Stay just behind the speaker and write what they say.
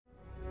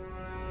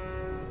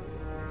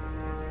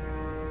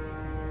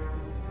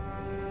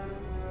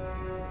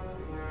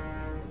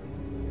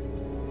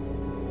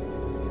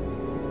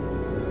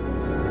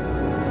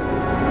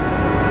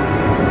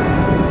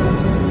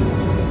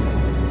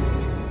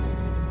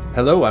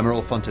Hello, I'm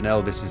Earl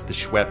Fontanelle. This is the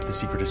Schwepp, the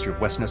Secret History of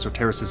Western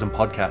Esotericism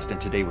podcast, and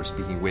today we're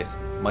speaking with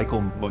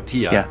Michæl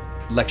Motia,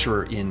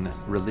 lecturer in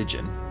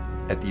religion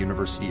at the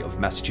University of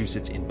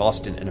Massachusetts in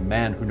Boston, and a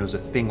man who knows a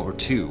thing or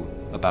two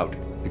about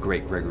the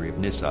great Gregory of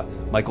Nyssa.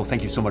 Michæl,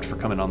 thank you so much for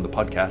coming on the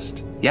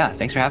podcast. Yeah,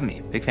 thanks for having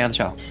me. Big fan of the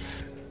show.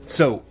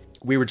 So,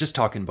 we were just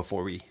talking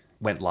before we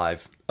went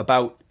live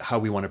about how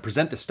we want to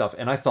present this stuff,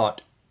 and I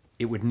thought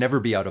it would never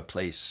be out of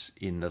place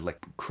in the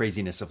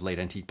craziness of late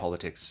antique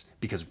politics,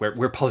 because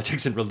where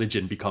politics and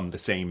religion become the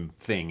same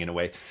thing in a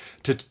way,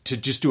 to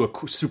just do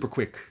a super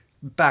quick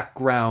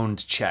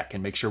background check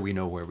and make sure we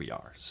know where we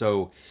are.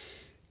 So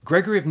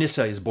Gregory of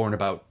Nyssa is born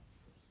about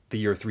the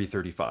year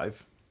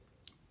 335,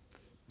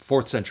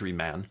 4th century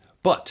man,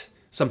 but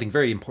something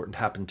very important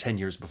happened 10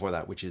 years before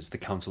that, which is the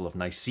Council of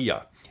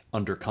Nicaea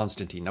under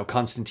Constantine. Now,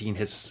 Constantine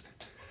has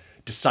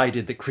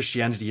decided that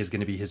Christianity is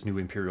going to be his new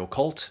imperial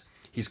cult.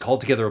 He's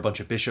called together a bunch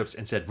of bishops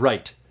and said,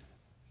 right,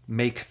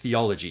 make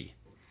theology.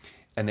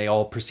 And they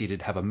all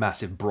proceeded to have a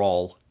massive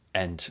brawl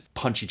and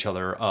punch each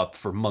other up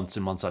for months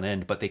and months on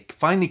end. But they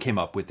finally came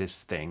up with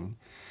this thing,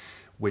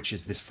 which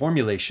is this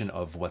formulation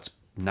of what's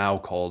now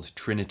called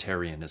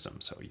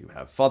Trinitarianism. So you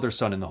have Father,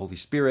 Son, and the Holy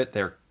Spirit.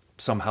 They're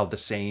somehow the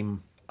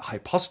same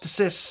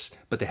hypostasis,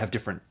 but they have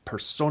different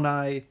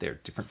personae. They're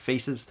different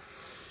faces.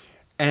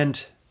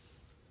 And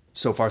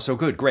so far, so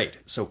good. Great.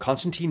 So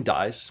Constantine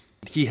dies.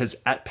 He has,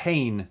 at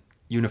pain,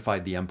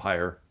 unified the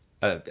empire,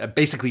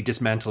 basically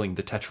dismantling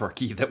the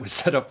tetrarchy that was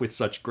set up with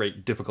such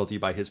great difficulty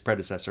by his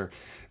predecessor,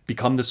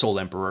 become the sole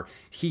emperor.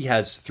 He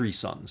has 3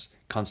 sons,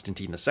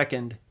 Constantine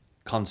II,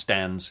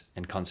 Constans,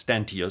 and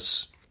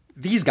Constantius.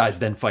 These guys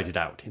then fight it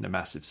out in a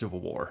massive civil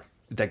war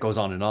that goes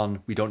on and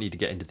on. We don't need to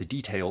get into the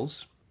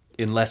details,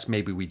 unless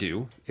maybe we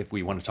do, if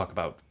we want to talk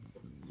about,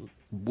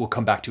 we'll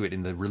come back to it in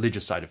the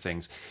religious side of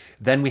things.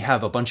 Then we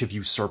have a bunch of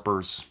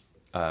usurpers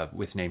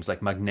with names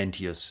like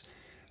Magnentius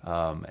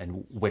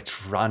and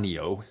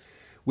Vetranio,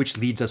 which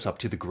leads us up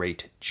to the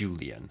great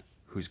Julian,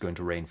 who's going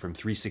to reign from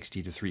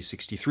 360 to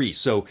 363.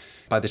 So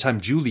by the time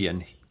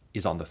Julian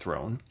is on the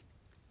throne,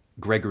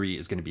 Gregory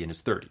is going to be in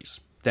his 30s.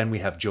 Then we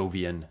have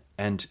Jovian,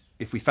 and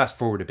if we fast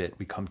forward a bit,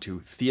 we come to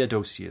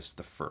Theodosius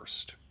I,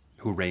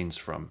 who reigns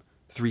from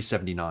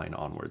 379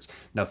 onwards.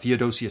 Now,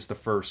 Theodosius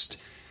I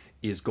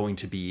is going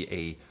to be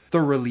a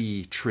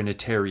thoroughly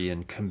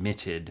Trinitarian,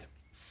 committed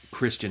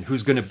Christian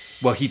who's going to,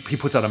 well, he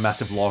puts out a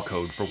massive law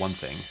code, for one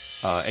thing,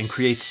 and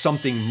creates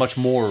something much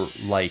more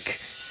like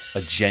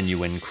a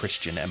genuine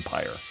Christian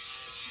empire,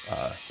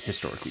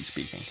 historically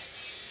speaking.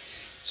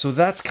 So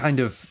that's kind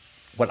of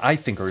what I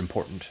think are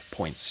important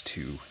points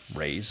to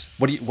raise.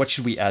 What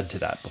should we add to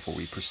that before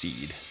we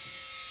proceed?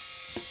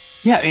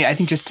 Yeah, I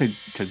think just to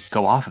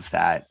go off of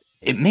that,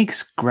 it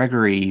makes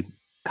Gregory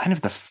kind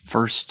of the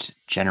first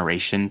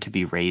generation to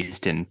be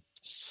raised in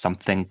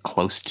something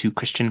close to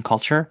Christian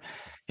culture.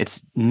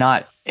 It's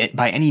not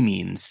by any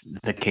means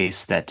the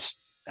case that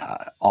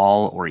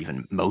all or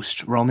even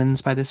most Romans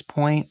by this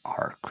point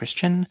are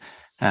Christian.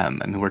 I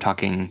mean, we're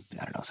talking,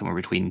 I don't know, somewhere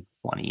between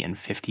 20 and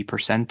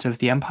 50% of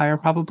the empire,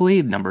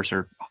 probably. The numbers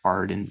are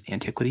hard in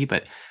antiquity,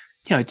 but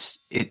you know,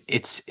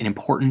 it's an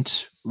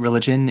important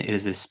religion. It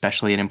is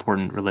especially an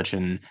important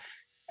religion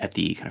at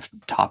the kind of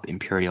top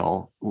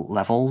imperial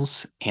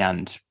levels.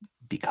 And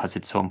because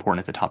it's so important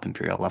at the top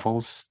imperial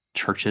levels,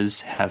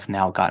 churches have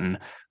now gotten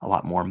a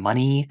lot more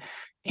money.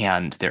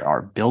 And there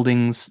are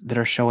buildings that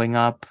are showing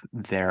up.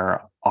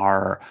 There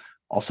are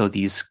also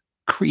these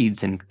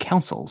creeds and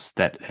councils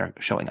that are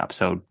showing up.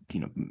 So,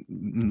 you know,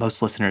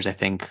 most listeners, I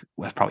think,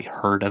 have probably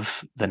heard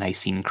of the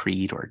Nicene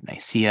Creed or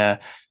Nicaea,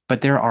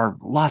 but there are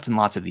lots and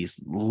lots of these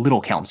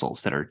little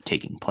councils that are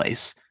taking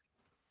place.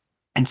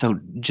 And so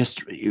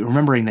just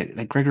remembering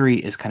that Gregory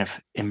is kind of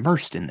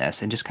immersed in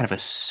this and just kind of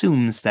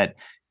assumes that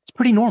it's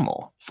pretty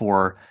normal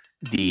for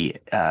the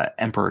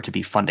emperor to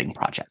be funding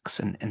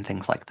projects and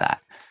things like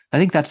that. I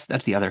think that's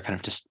the other kind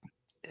of just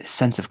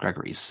sense of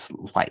Gregory's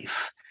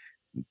life.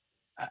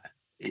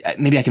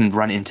 Maybe I can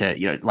run into,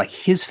 you know, like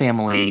his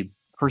family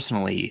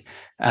personally.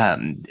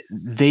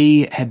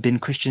 They had been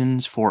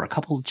Christians for a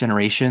couple of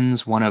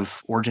generations. One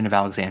of Origen of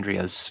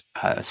Alexandria's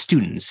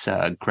students,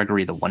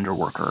 Gregory the Wonder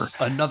Worker.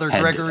 Another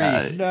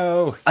Gregory,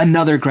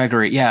 Another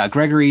Gregory, yeah.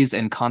 Gregory's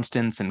and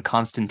Constance and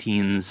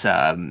Constantine's,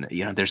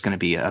 you know, there's going to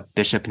be a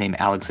bishop named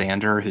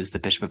Alexander, who's the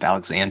Bishop of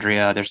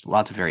Alexandria. There's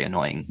lots of very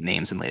annoying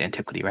names in late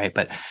antiquity, right?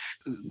 But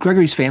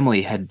Gregory's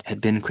family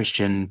had been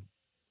Christian,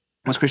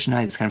 was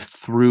Christianized kind of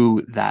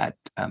through that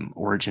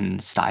Origen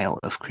style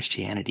of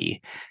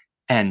Christianity.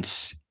 And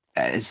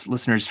as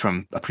listeners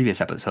from a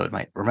previous episode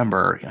might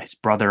remember, you know, his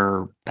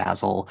brother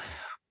Basil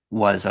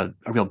was a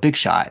real big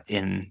shot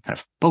in kind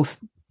of both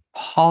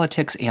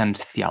politics and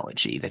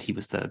theology, that he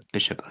was the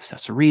Bishop of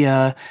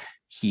Caesarea.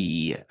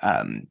 He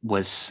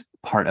was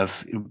part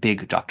of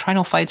big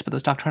doctrinal fights, but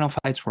those doctrinal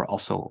fights were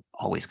also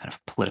always kind of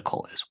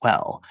political as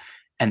well.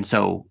 And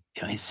so,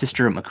 you know, his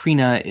sister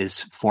Macrina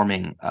is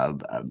forming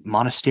a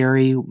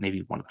monastery,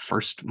 maybe one of the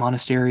first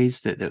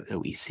monasteries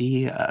that we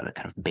see. The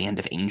kind of band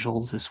of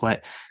angels is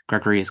what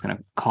Gregory is going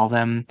to call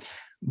them.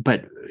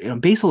 But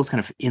Basil is kind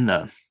of in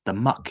the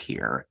muck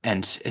here,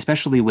 and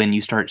especially when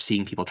you start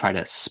seeing people try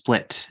to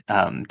split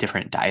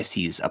different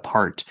dioceses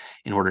apart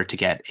in order to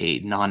get a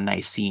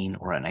non-Nicene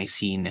or a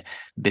Nicene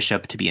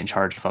bishop to be in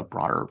charge of a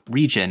broader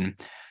region.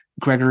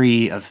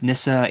 Gregory of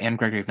Nyssa and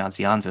Gregory of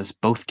Nazianzus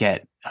both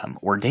get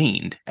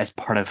ordained as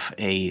part of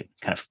a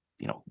kind of,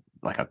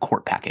 like a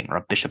court packing or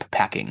a bishop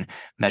packing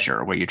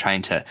measure, where you're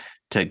trying to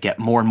get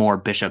more and more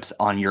bishops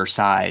on your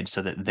side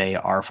so that they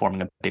are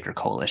forming a bigger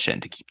coalition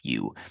to keep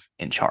you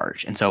in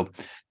charge. And so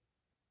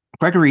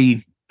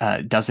Gregory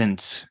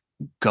doesn't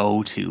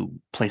go to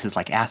places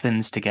like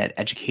Athens to get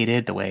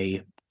educated the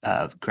way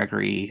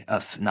Gregory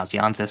of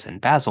Nazianzus and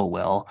Basil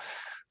will,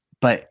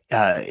 but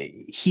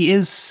he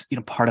is,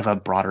 part of a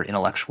broader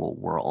intellectual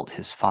world.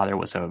 His father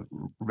was a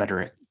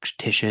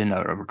rhetorician,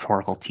 a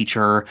rhetorical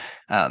teacher.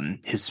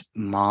 His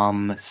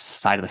mom's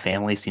side of the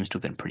family seems to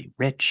have been pretty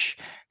rich,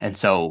 and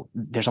so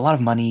there's a lot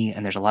of money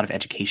and there's a lot of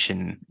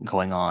education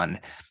going on.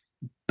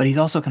 But he's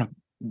also kind of,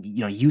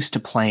 used to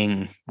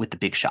playing with the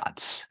big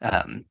shots,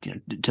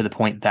 to the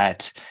point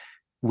that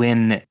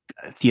when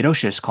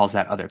Theodosius calls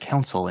that other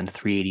council in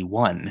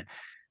 381,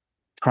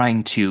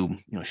 trying to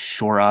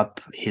shore up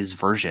his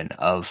version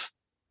of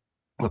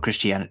what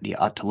Christianity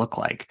ought to look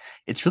like,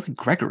 it's really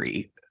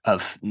Gregory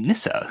of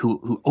Nyssa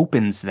who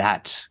opens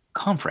that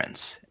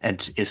conference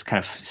and is kind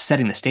of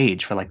setting the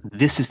stage for, like,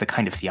 this is the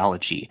kind of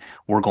theology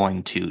we're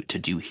going to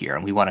do here,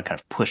 and we want to kind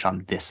of push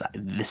on this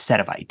set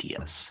of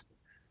ideas.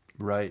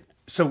 Right.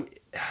 So,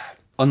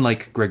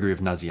 unlike Gregory of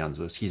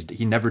Nazianzus,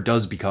 he never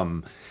does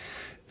become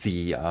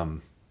the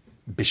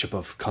Bishop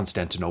of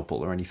Constantinople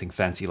or anything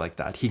fancy like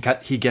that.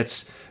 He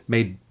gets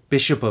made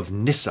Bishop of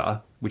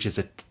Nyssa, which is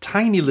a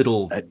tiny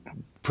little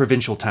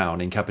provincial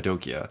town in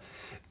Cappadocia.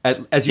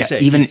 As you say,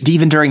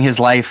 even during his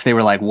life, they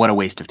were like, "What a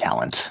waste of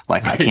talent!"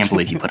 Like, right. I can't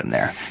believe you put him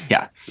there.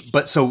 Yeah,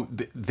 but so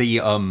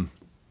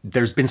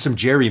there's been some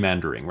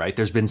gerrymandering, right?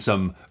 There's been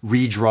some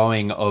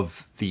redrawing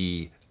of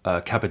the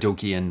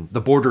Cappadocian,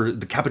 the border.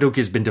 The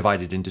Cappadocia has been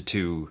divided into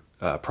two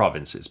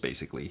provinces,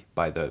 basically,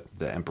 by the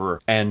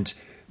emperor. And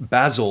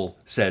Basil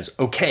says,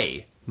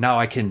 "Okay, now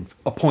I can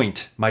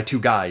appoint my two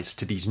guys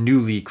to these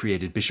newly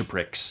created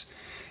bishoprics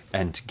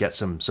and get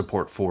some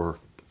support for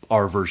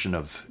our version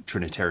of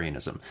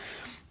Trinitarianism."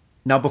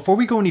 Now, before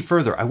we go any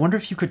further, I wonder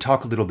if you could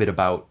talk a little bit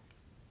about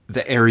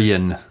the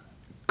Arian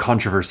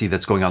controversy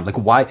that's going on. Like,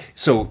 why?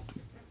 So,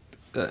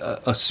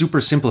 a super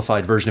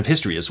simplified version of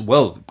history is,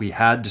 well, we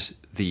had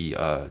the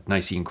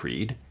Nicene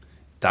Creed.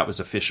 That was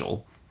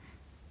official.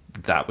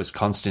 That was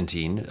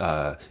Constantine.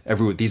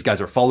 These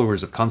guys are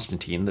followers of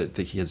Constantine. That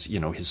he has,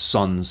 his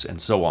sons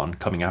and so on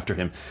coming after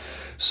him.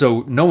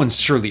 So no one's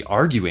surely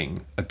arguing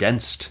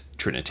against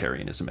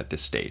Trinitarianism at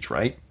this stage,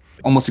 right?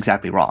 Almost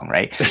exactly wrong,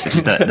 right? Which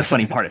is the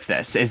funny part of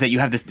this, is that you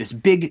have this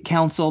big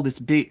council, this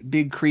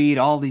big creed,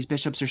 all these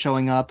bishops are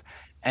showing up,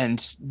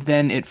 and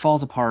then it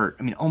falls apart,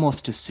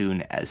 almost as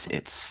soon as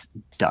it's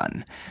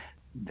done.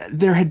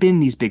 There had been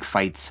these big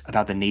fights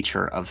about the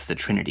nature of the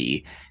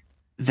Trinity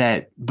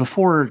that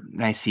before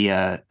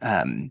Nicaea,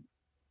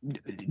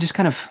 just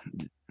kind of,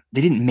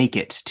 they didn't make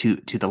it to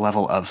the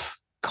level of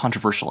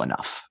controversial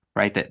enough,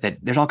 right? That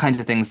there's all kinds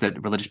of things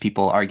that religious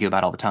people argue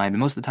about all the time,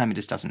 and most of the time it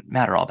just doesn't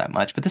matter all that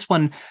much. But this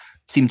one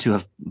seemed to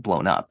have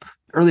blown up.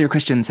 Earlier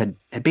Christians had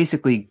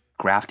basically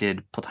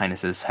grafted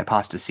Plotinus's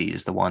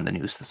hypostases, the one, the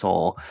nous, the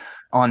soul,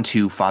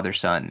 onto Father,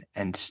 Son,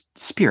 and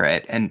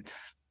Spirit. And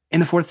in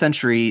the 4th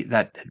century,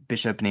 that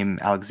bishop named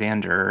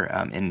Alexander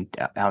in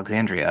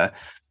Alexandria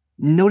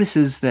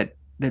notices that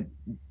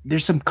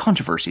there's some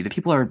controversy, that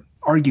people are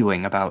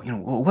arguing about,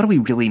 what do we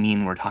really mean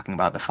when we're talking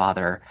about the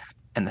Father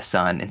and the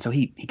Son? And so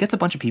he gets a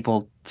bunch of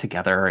people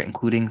together,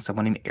 including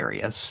someone named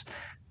Arius,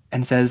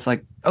 and says,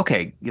 like,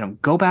 okay,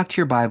 go back to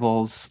your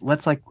Bibles.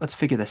 Let's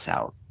figure this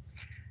out.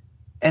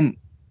 And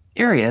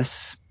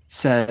Arius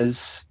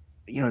says,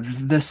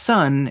 the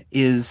Son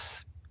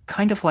is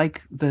kind of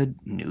like the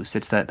nous.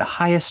 It's the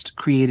highest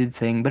created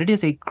thing, but it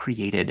is a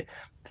created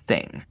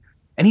thing.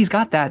 And he's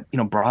got that,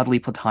 broadly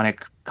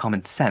Platonic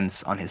common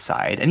sense on his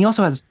side. And he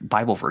also has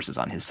Bible verses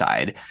on his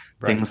side.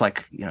 Right. Things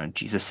like,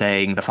 Jesus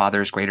saying the Father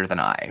is greater than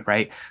I,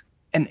 right?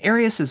 And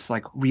Arius is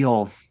like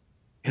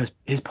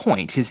his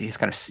point, his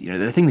kind of,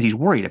 the thing that he's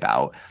worried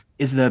about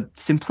is the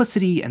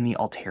simplicity and the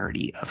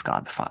alterity of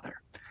God the Father,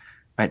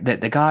 right?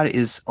 That God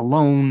is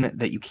alone,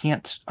 that you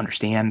can't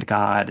understand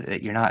God,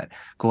 that you're not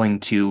going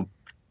to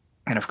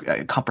kind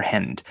of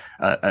comprehend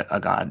a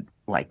God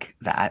like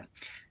that.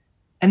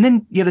 And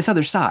then you have this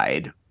other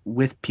side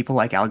with people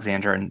like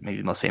Alexander and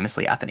maybe most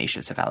famously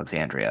Athanasius of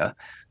Alexandria,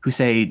 who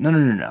say,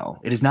 no.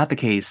 It is not the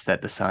case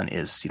that the Son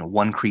is,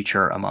 one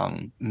creature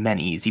among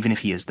many, even if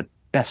he is the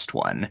best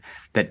one,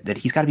 that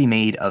he's got to be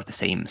made of the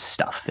same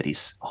stuff, that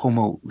he's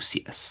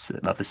homoousios,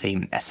 of the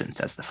same essence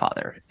as the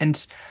Father.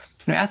 And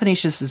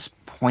Athanasius's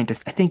point,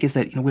 I think, is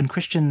that when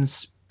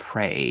Christians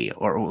pray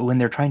or when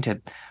they're trying to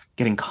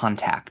get in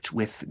contact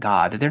with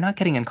God, that they're not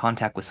getting in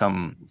contact with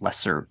some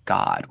lesser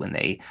God when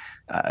they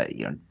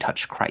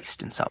touch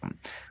Christ in some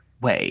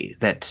way.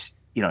 That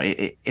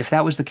if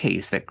that was the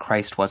case, that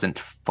Christ wasn't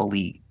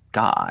fully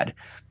God,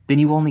 then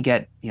you only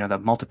get, the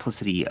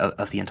multiplicity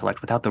of the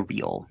intellect without the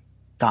real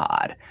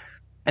God.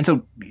 And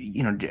so,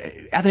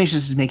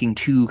 Athanasius is making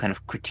two kind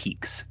of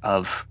critiques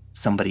of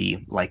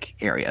somebody like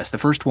Arius. The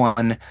first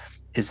one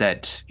is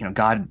that,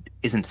 God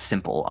isn't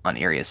simple on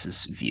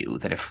Arius's view,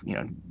 that if,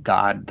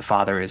 God, the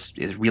Father is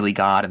really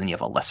God, and then you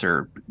have a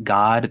lesser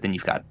God, then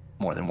you've got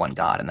more than one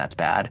God, and that's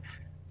bad.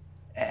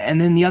 And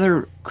then the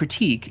other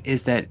critique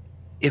is that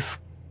if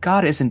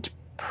God isn't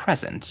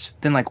present,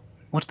 then like,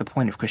 what's the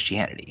point of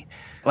Christianity?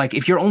 Like,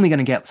 if you're only going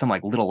to get some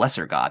like little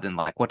lesser God, then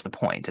like, what's the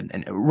point?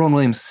 And Rowan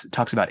Williams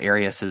talks about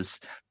Arius's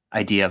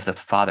idea of the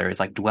Father as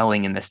like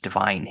dwelling in this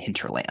divine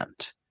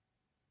hinterland,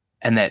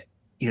 and that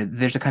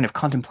there's a kind of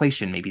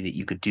contemplation maybe that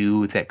you could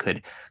do that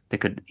could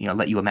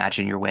let you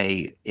imagine your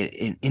way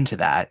into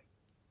that,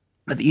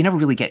 but that you never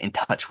really get in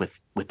touch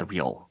with the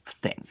real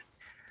thing.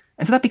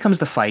 And so that becomes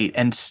the fight.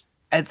 And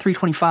at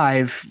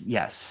 325,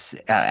 yes,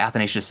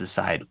 Athanasius'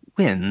 side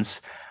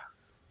wins.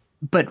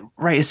 But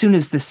right, as soon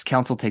as this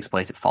council takes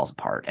place, it falls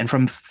apart. And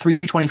from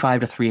 325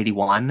 to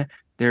 381,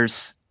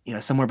 there's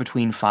somewhere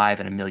between 5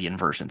 and 1 million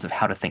versions of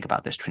how to think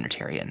about this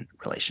Trinitarian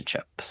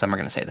relationship. Some are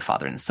going to say the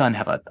Father and the Son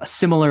have a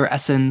similar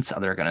essence.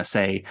 Others are going to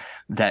say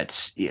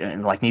that,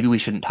 like, maybe we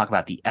shouldn't talk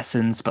about the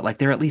essence, but like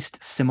they're at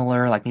least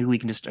similar. Like maybe we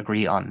can just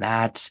agree on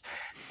that.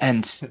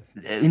 And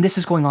this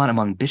is going on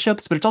among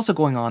bishops, but it's also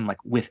going on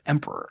like with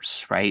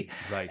emperors, right?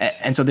 Right.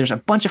 And so there's a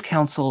bunch of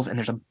councils and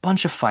there's a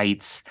bunch of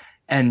fights.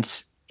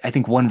 And I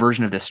think one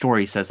version of this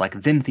story says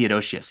like, then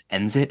Theodosius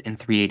ends it in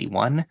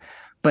 381.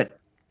 But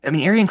I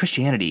mean, Arian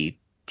Christianity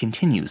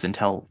continues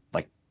until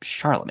like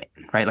Charlemagne,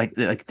 right?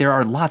 Like there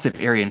are lots of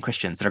Arian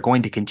Christians that are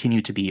going to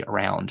continue to be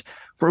around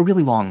for a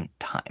really long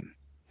time.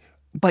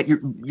 But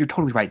you're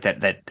totally right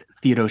that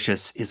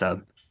Theodosius is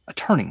a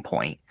turning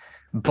point,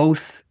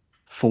 both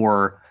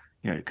for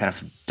kind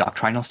of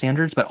doctrinal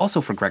standards, but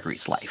also for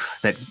Gregory's life.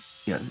 That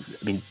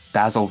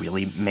Basil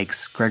really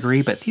makes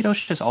Gregory, but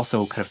Theodosius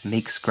also kind of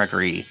makes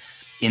Gregory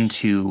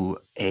into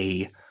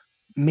a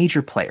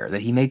major player.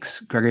 That he makes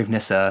Gregory of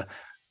Nyssa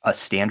a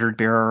standard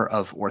bearer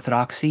of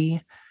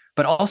orthodoxy,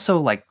 but also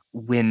like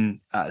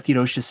when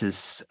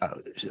Theodosius's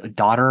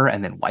daughter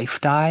and then wife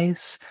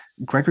dies,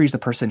 Gregory's the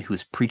person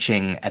who's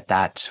preaching at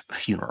that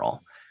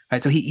funeral,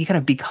 right? So he kind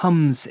of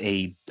becomes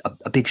a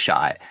big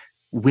shot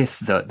with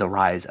the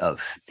rise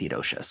of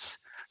Theodosius.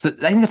 So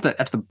I think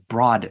that's the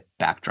broad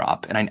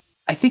backdrop, and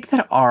I think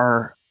that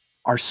our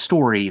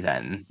story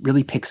then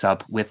really picks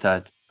up with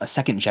a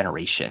second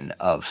generation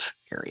of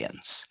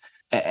Arians.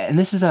 And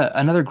this is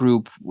another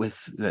group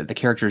with the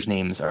characters'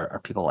 names are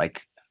people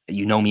like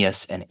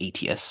Eunomius and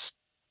Aetius.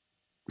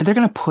 They're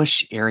going to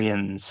push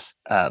Arius's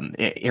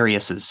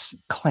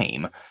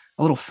claim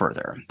a little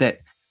further. That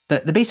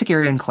the basic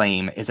Arian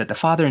claim is that the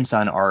Father and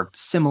Son are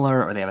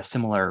similar, or they have a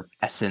similar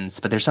essence,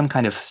 but there's some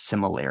kind of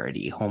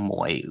similarity,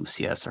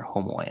 homoousios or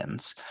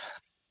homoians.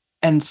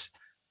 And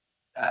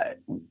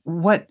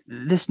what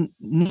this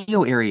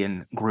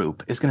Neo-Arian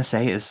group is going to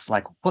say is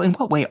like, well, in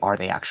what way are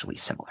they actually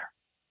similar?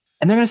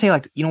 And they're going to say,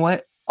 like, you know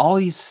what? All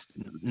these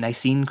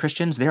Nicene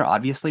Christians, they're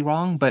obviously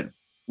wrong, but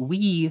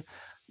we,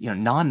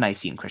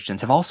 non-Nicene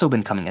Christians have also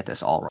been coming at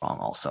this all wrong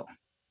also.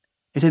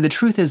 They say the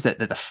truth is that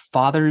the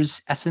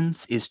Father's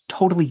essence is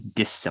totally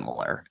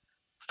dissimilar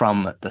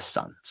from the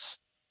Son's.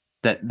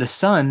 That the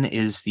Son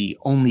is the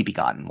only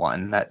begotten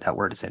one. That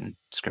word is in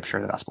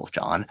Scripture, the Gospel of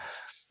John.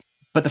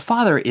 But the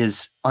Father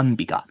is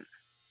unbegotten.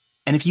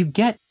 And if you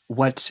get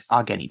what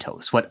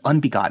agenitos, what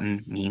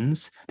unbegotten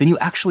means, then you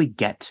actually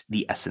get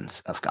the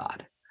essence of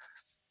God.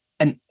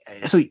 And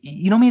so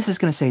Eunomius is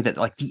going to say that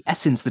like the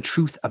essence, the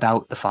truth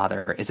about the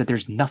Father is that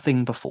there's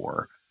nothing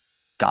before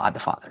God the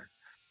Father.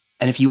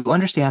 And if you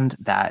understand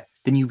that,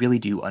 then you really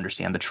do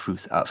understand the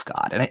truth of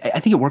God. And I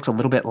think it works a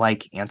little bit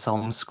like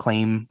Anselm's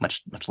claim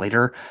much, much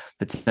later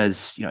that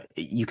says,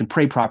 you can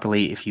pray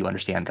properly if you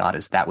understand God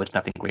as that which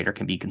nothing greater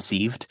can be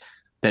conceived.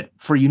 That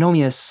for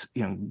Eunomius,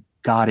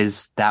 God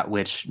is that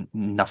which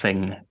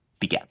nothing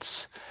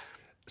begets.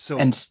 So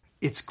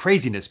it's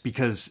craziness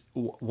because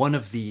one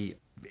of the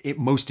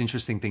most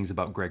interesting things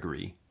about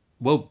Gregory,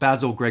 well,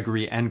 Basil,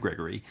 Gregory, and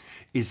Gregory,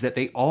 is that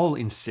they all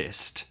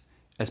insist,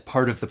 as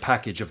part of the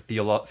package of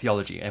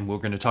theology, and we're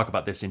going to talk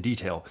about this in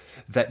detail,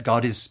 that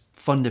God is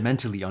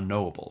fundamentally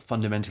unknowable,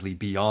 fundamentally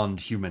beyond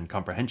human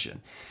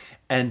comprehension.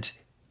 And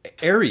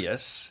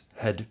Arius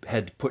had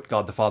put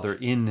God the Father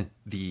in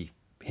the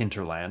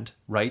hinterland,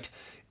 right?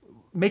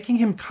 Making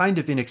him kind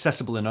of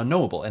inaccessible and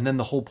unknowable. And then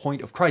the whole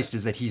point of Christ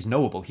is that he's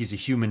knowable. He's a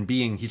human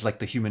being. He's like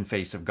the human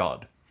face of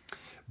God.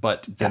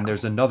 But then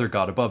there's another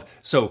God above.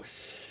 So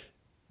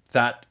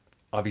that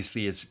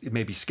obviously it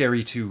may be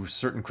scary to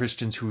certain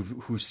Christians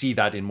who see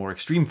that in more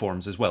extreme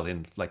forms as well,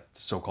 in like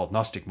so-called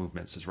Gnostic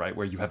movements, is right,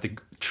 where you have the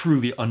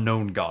truly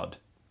unknown God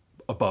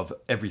above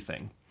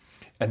everything.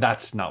 And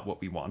that's not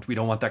what we want. We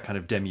don't want that kind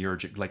of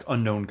demiurgic, like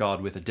unknown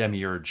God with a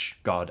demiurge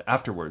God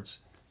afterwards.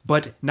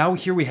 But now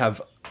here we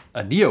have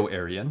a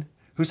Neo-Arian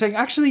who's saying,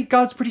 actually,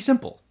 God's pretty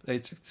simple.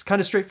 It's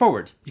kind of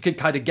straightforward. You can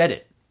kind of get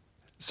it.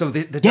 So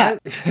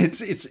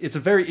it's a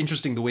very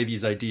interesting the way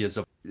these ideas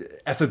of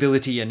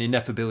effability and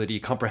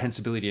ineffability,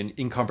 comprehensibility and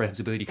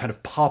incomprehensibility kind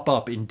of pop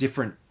up in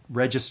different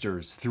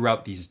registers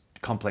throughout these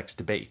complex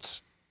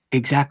debates.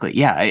 Exactly.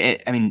 Yeah.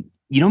 I mean,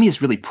 Eunomius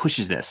really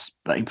pushes this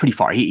pretty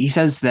far. He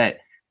says that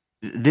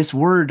this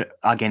word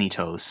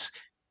agenitos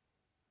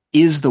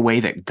is the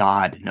way that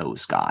God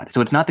knows God. So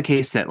it's not the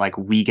case that like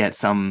we get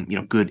some,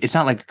 good. It's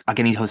not like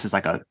agenitos is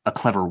like a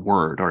clever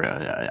word or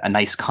a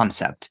nice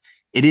concept.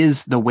 It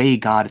is the way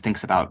God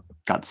thinks about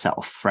God's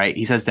self, right?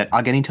 He says that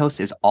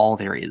agenitos is all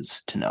there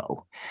is to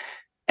know.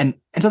 And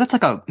so that's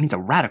like a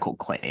radical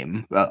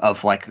claim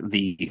of like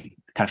the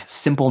kind of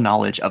simple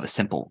knowledge of a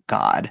simple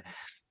God.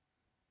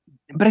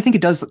 But I think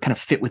it does kind of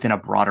fit within a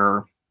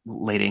broader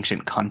late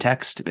ancient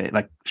context.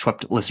 Like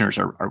Schweppes listeners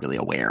are really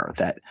aware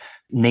that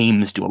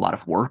names do a lot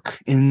of work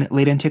in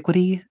late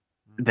antiquity.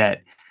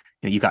 That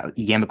you got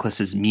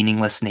Iamblichus's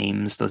meaningless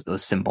names, those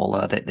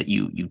symbola that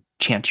you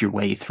chant your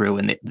way through,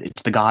 and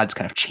it's the gods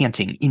kind of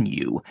chanting in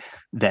you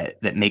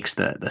that makes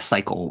the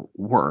cycle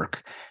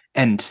work.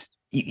 And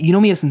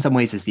Eunomius in some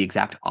ways is the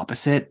exact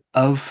opposite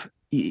of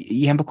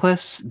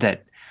Iamblichus,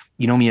 that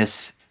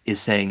Eunomius is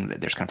saying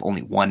that there's kind of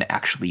only one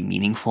actually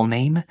meaningful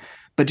name,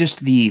 but just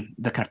the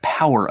kind of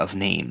power of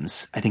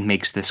names, I think,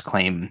 makes this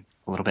claim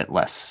a little bit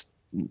less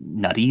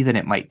nutty than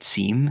it might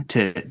seem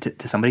to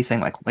somebody saying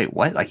like, wait,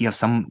 what? Like you have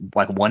some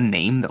like one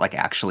name that like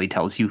actually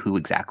tells you who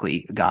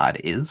exactly God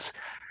is.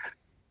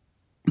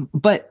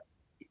 But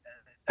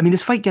I mean,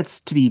 this fight gets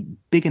to be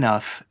big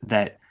enough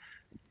that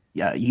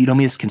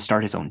Eunomius can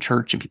start his own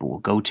church and people will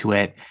go to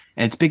it.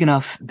 And it's big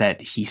enough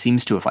that he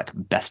seems to have like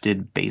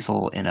bested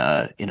Basil in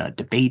a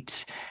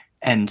debate.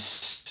 And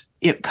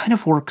it kind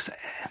of works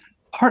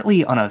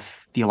partly on a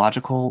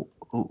theological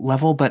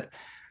level, but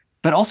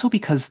also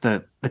because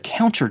the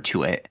counter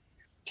to it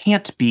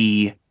can't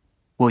be,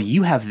 well,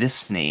 you have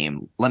this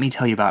name, let me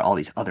tell you about all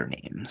these other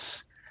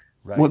names.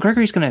 Right. What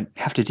Gregory's going to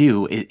have to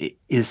do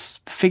is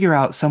figure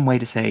out some way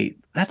to say,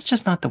 that's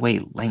just not the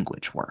way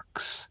language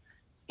works.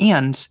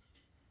 And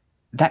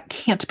that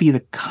can't be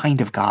the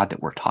kind of God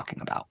that we're talking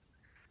about.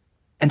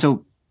 And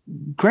so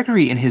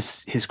Gregory, in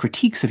his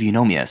critiques of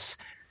Eunomius,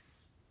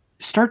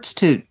 starts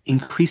to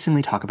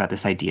increasingly talk about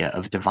this idea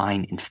of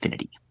divine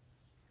infinity.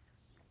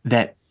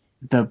 That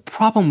the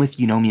problem with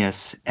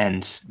Eunomius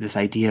and this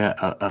idea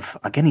of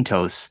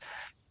agenitos,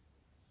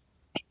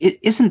 it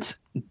isn't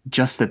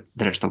just that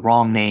it's the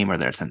wrong name or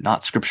that it's a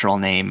not scriptural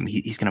name.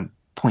 He's going to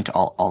point to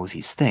all of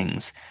these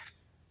things.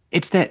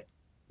 It's that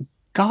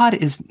God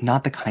is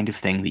not the kind of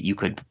thing that you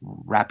could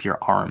wrap your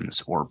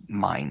arms or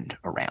mind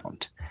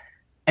around.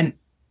 And,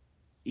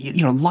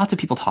 lots of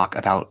people talk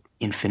about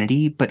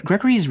infinity, but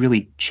Gregory is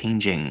really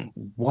changing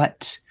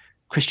what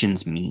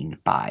Christians mean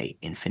by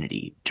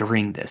infinity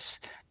during this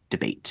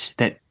debate.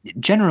 That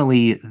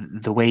generally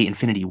the way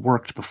infinity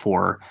worked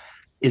before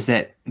is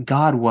that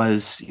God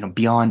was,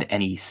 beyond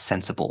any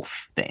sensible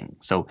thing.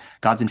 So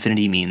God's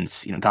infinity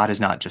means, God is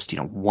not just,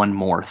 one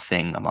more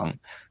thing among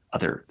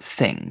other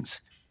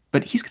things.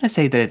 But he's going to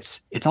say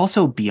that it's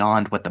also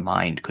beyond what the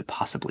mind could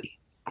possibly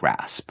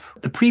grasp.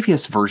 The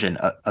previous version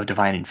of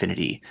divine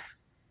infinity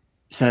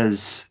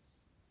says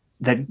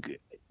that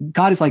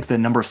God is like the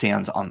number of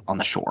sands on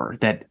the shore,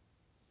 that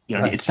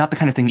right. It's not the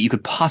kind of thing that you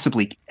could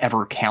possibly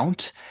ever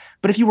count.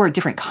 But if you were a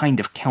different kind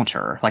of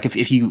counter, like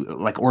if you,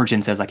 like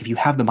Origen says, like if you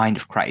have the mind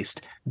of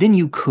Christ, then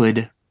you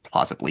could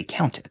plausibly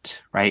count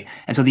it, right?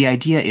 And so the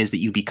idea is that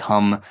you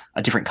become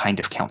a different kind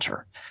of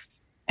counter.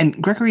 And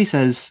Gregory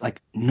says,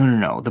 like,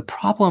 no. The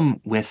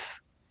problem with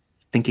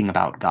thinking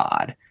about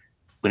God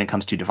when it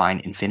comes to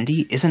divine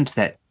infinity isn't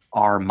that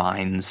our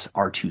minds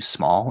are too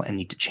small and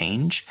need to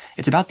change.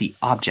 It's about the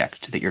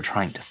object that you're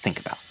trying to think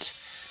about.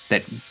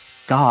 That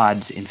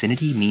God's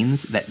infinity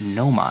means that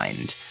no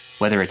mind,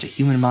 whether it's a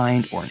human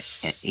mind or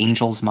an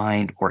angel's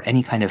mind or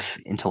any kind of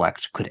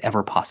intellect, could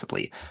ever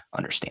possibly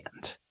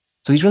understand.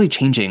 So he's really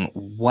changing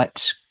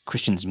what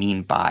Christians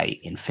mean by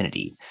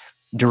infinity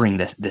during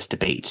this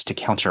debate to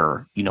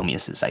counter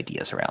Eunomius's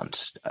ideas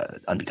around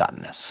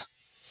unbegottenness.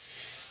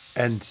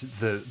 And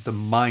the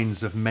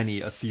minds of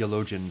many a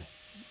theologian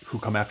who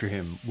come after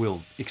him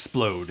will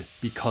explode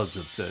because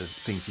of the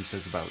things he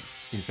says about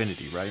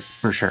infinity, right?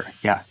 For sure,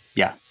 yeah.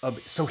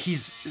 So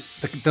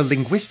the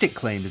linguistic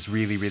claim is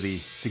really, really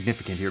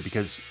significant here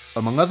because,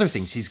 among other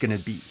things,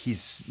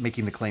 he's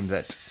making the claim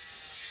that,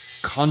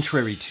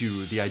 contrary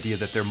to the idea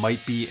that there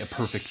might be a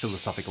perfect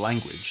philosophic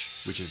language,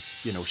 which is,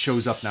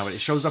 shows up now. It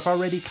shows up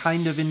already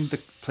kind of in the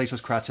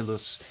Plato's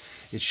Cratylus.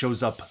 It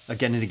shows up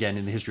again and again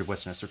in the history of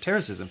Western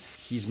esotericism.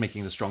 He's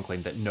making the strong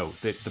claim that no,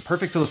 the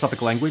perfect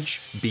philosophic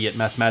language, be it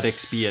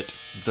mathematics, be it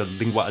the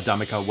lingua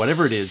adamica,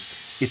 whatever it is,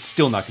 it's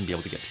still not going to be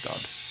able to get to God.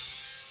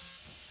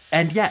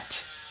 And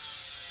yet,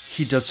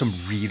 he does some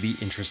really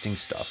interesting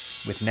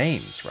stuff with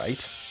names,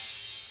 right?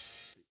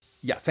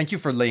 Yeah, thank you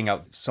for laying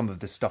out some of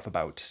this stuff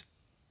about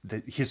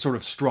his sort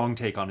of strong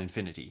take on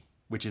infinity,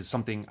 which is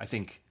something I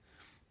think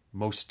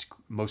most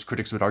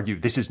critics would argue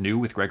this is new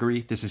with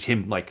Gregory. This is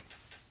him, like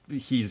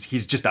he's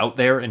just out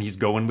there and he's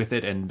going with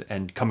it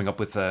and coming up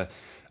with a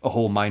a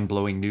whole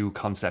mind-blowing new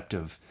concept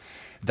of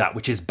that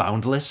which is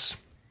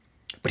boundless.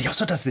 But he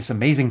also does this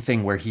amazing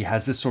thing where he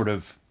has this sort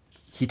of,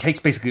 he takes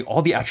basically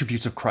all the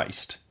attributes of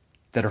Christ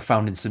that are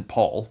found in St.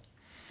 Paul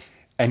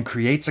and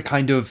creates a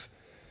kind of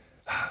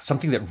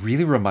something that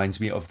really reminds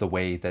me of the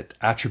way that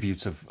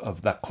attributes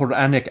of the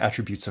Quranic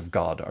attributes of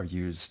God are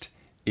used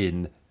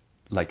in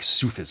like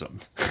Sufism,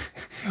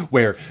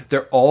 where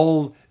they're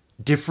all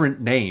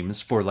different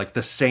names for like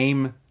the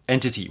same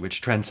entity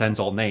which transcends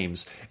all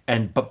names,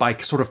 but by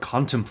sort of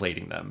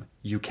contemplating them,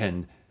 you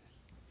can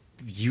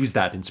use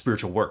that in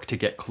spiritual work to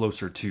get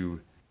closer to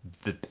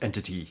the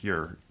entity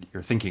you're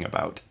thinking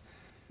about.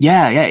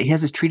 Yeah. He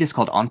has this treatise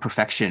called On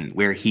Perfection,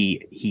 where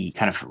he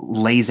kind of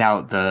lays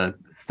out the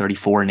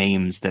 34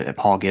 names that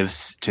Paul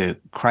gives to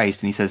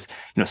Christ, and he says,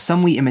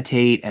 some we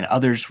imitate and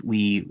others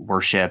we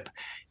worship,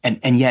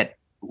 and yet,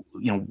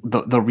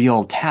 the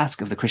real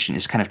task of the Christian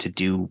is kind of to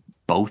do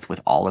both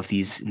with all of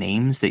these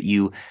names, that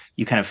you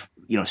kind of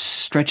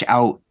stretch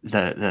out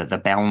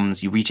the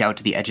bounds, you reach out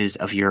to the edges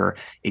of your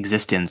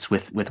existence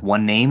with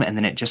one name, and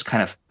then it just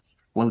kind of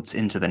floats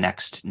into the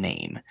next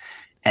name.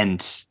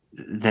 And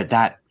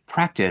that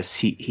practice,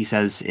 he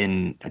says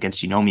in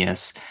Against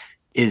Eunomius,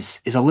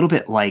 is a little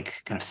bit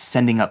like kind of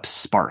sending up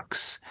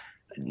sparks,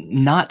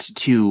 not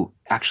to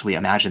actually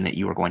imagine that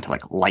you are going to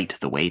like light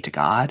the way to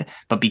God,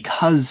 but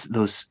because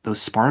those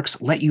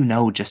sparks let you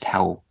know just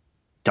how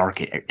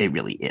dark it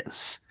really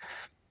is,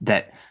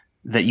 that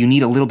you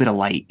need a little bit of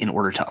light in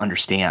order to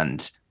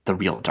understand the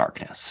real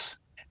darkness.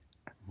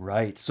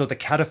 Right. So the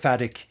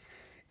cataphatic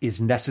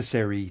is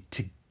necessary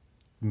to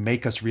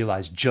make us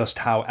realize just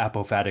how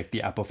apophatic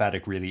the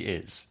apophatic really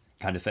is,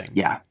 kind of thing.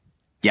 Yeah.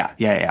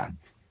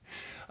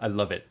 I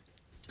love it.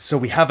 So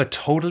we have a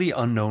totally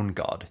unknown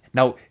God.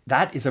 Now,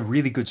 that is a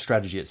really good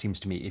strategy, it seems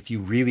to me, if you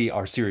really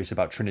are serious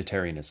about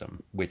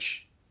Trinitarianism,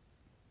 which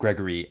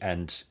Gregory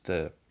and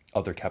the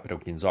other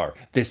Cappadocians are.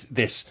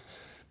 This,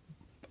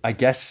 I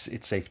guess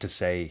it's safe to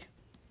say,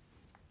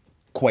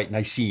 quite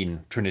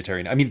Nicene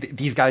Trinitarian. I mean,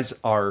 these guys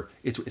are,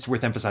 it's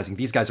worth emphasizing,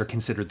 these guys are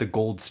considered the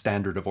gold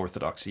standard of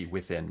orthodoxy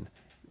within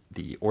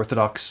the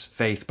Orthodox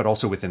faith, but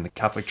also within the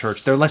Catholic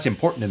Church. They're less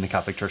important in the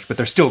Catholic Church, but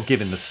they're still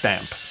given the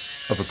stamp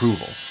of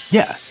approval.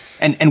 Yeah.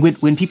 And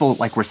when people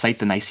like recite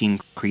the Nicene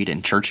Creed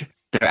in church,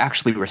 they're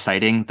actually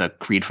reciting the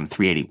Creed from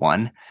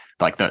 381,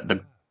 like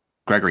the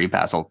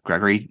Basil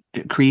Gregory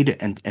Creed,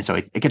 and so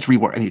it gets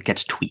reworked. I mean, it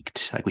gets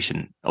tweaked. Like, we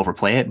shouldn't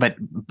overplay it, but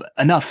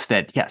enough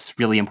that, yes,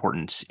 really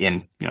important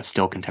in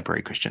still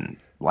contemporary Christian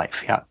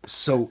life. Yeah.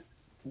 So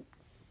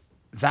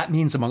that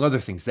means, among other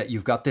things, that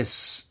you've got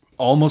this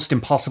almost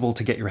impossible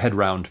to get your head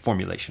around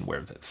formulation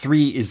where the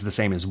 3 is the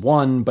same as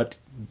 1, but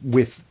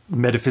with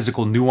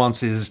metaphysical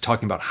nuances,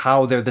 talking about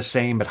how they're the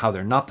same, but how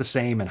they're not the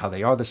same, and how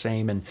they are the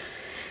same. And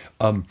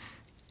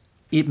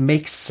it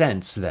makes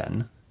sense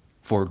then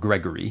for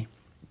Gregory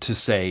to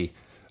say,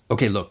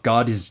 okay, look,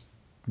 God is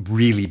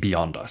really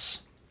beyond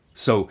us.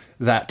 So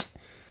that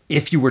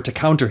if you were to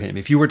counter him,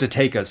 if you were to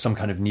take some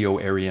kind of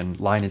Neo-Arian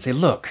line and say,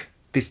 look,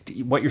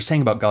 what you're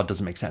saying about God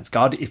doesn't make sense.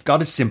 If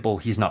God is simple,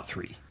 he's not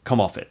 3. Come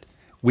off it.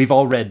 We've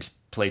all read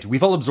Plato.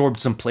 We've all absorbed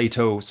some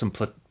Plato, some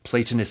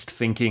Platonist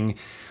thinking.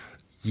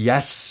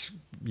 Yes,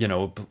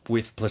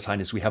 with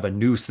Plotinus, we have a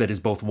nous that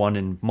is both one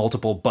and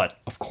multiple, but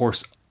of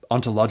course,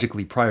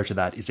 ontologically prior to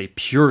that is a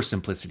pure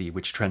simplicity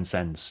which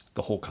transcends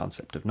the whole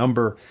concept of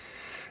number.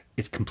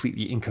 It's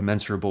completely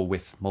incommensurable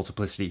with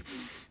multiplicity.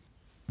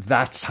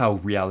 That's how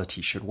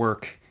reality should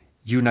work.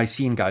 You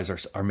Nicene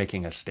guys are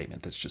making a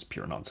statement that's just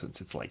pure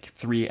nonsense. It's like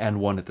 3 and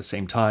 1 at the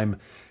same time.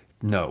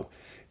 No.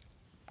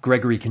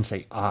 Gregory can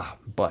say,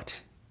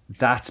 but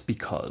that's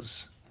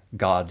because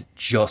God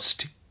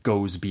just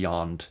goes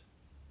beyond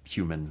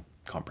human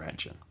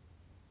comprehension,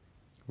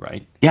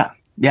 right? Yeah,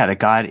 that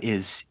God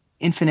is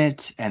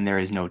infinite and there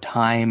is no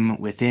time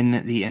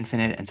within the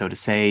infinite. And so to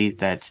say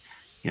that,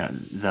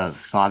 the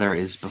Father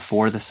is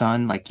before the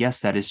Son, like,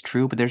 yes, that is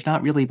true, but there's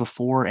not really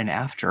before and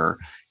after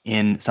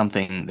in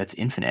something that's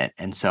infinite.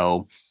 And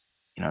so,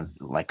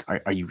 like,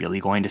 are you really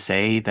going to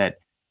say that,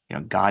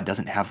 God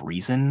doesn't have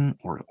reason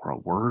or a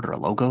word or a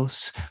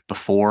logos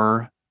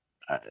before,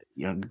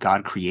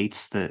 God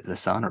creates the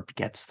Son or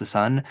begets the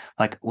Son?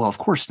 Like, well, of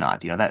course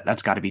not.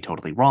 That's got to be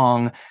totally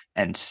wrong.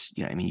 And,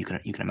 you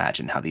can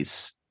imagine how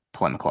these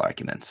polemical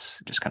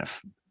arguments just kind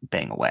of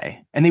bang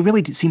away. And they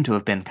really seem to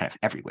have been kind of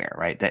everywhere,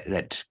 right?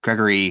 That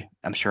Gregory,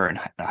 I'm sure in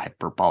a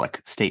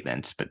hyperbolic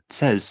statement, but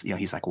says,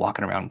 he's like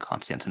walking around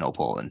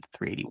Constantinople in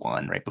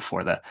 381, right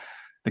before the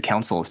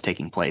council is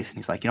taking place. And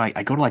he's like,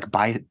 I go to like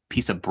buy a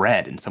piece of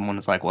bread, and someone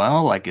is like,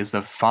 well, like, is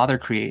the Father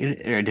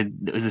created,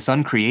 or is the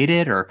Son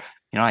created? Or,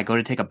 I go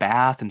to take a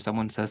bath and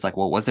someone says like,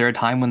 well, was there a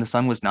time when the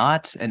Son was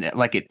not? And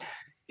like,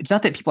 it's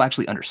not that people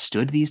actually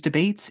understood these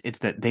debates. It's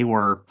that they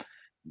were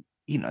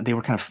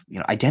kind of,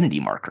 identity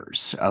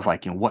markers of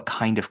like, what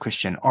kind of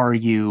Christian are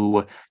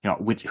you,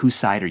 whose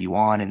side are you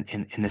on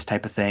in this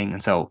type of thing.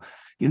 And so,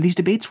 these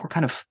debates were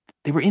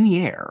they were in the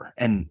air,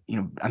 and,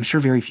 I'm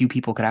sure very few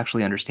people could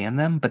actually understand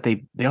them, but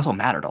they also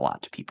mattered a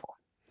lot to people.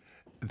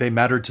 They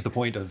mattered to the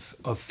point of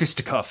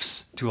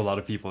fisticuffs to a lot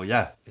of people.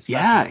 Yeah.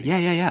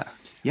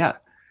 Yeah.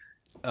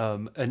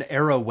 An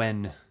era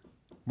when,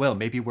 well,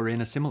 maybe we're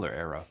in a similar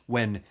era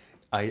when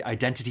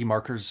identity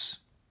markers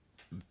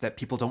that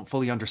people don't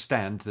fully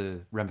understand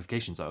the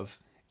ramifications of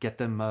get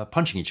them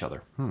punching each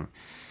other.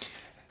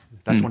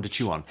 That's one to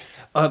chew on.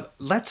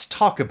 Let's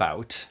talk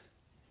about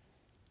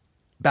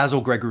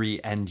Basil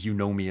Gregory and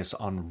Eunomius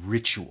on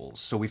rituals.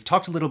 So we've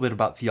talked a little bit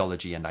about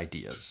theology and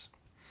ideas.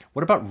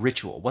 What about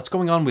ritual? What's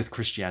going on with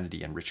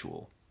Christianity and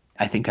ritual?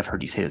 I think I've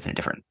heard you say this in a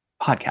different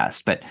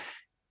podcast, but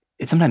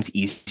it's sometimes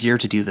easier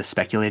to do the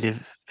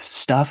speculative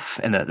stuff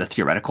and the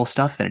theoretical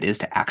stuff than it is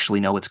to actually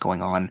know what's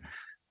going on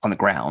the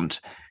ground.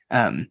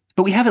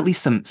 But we have at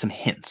least some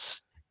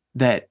hints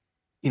that,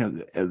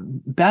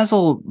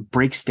 Basil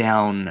breaks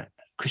down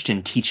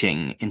Christian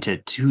teaching into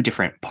two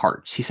different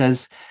parts. He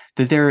says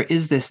that there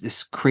is this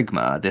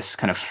kerygma, this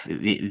kind of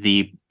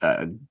the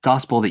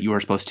gospel that you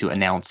are supposed to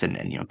announce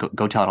and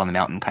go tell it on the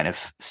mountain kind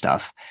of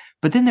stuff.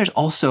 But then there's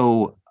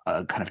also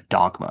a kind of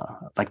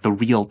dogma, like the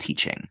real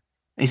teaching.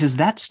 And he says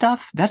that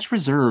stuff, that's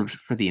reserved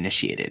for the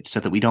initiated so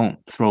that we don't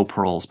throw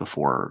pearls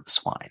before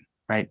swine,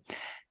 right?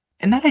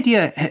 And that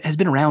idea has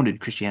been around in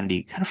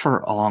Christianity kind of for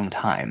a long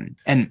time.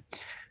 And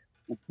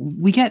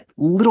we get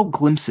little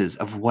glimpses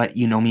of what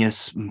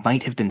Eunomius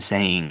might have been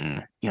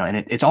saying,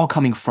 and it's all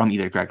coming from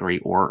either Gregory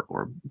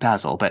or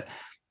Basil. But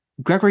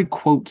Gregory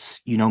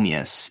quotes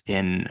Eunomius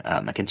in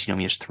against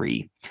Eunomius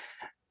 3,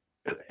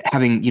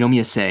 having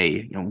Eunomius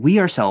say, we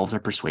ourselves are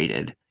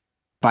persuaded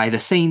by the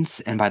saints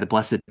and by the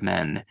blessed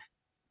men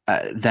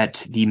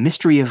that the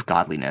mystery of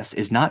godliness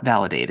is not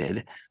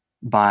validated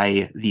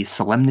by the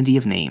solemnity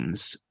of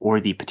names or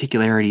the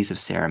particularities of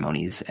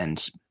ceremonies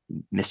and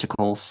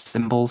mystical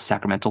symbols,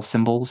 sacramental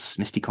symbols,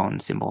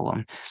 mystikon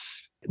symbolon,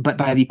 but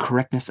by the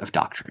correctness of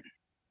doctrine.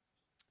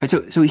 Right,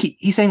 so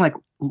he's saying, like,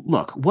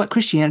 look, what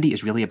Christianity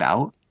is really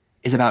about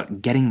is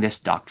about getting this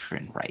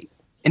doctrine right.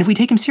 And if we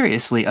take him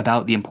seriously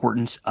about the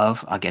importance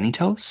of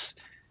agenitos,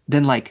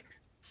 then, like,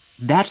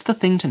 that's the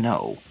thing to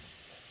know.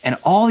 And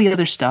all the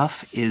other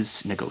stuff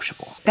is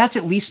negotiable. That's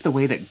at least the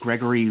way that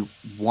Gregory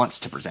wants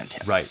to present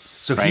him. Right.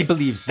 So he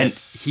believes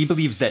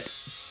that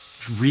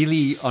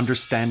really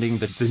understanding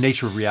the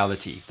nature of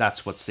reality,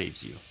 that's what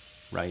saves you.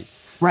 Right.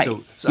 Right.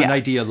 So an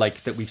idea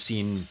like that we've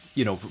seen,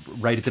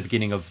 right at the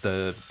beginning of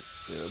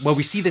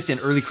we see this in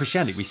early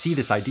Christianity. We see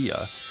this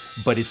idea,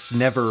 but it's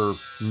never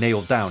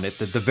nailed down. At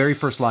the very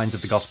first lines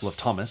of the Gospel of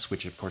Thomas,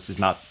 which of course is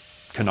not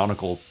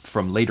canonical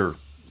from later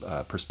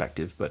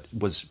perspective, but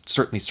was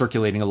certainly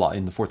circulating a lot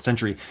in the 4th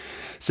century,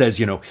 says,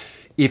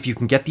 if you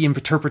can get the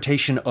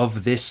interpretation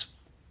of this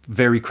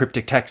very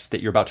cryptic text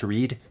that you're about to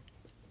read,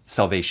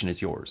 salvation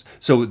is yours.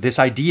 So this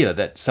idea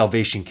that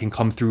salvation can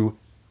come through,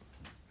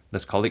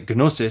 let's call it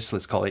gnosis,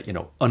 let's call it,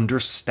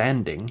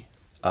 understanding,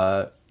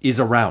 is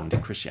around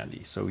in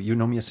Christianity. So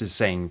Eunomius is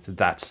saying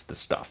that's the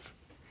stuff.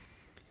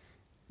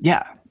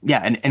 Yeah.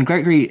 And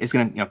Gregory is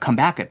going to come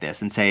back at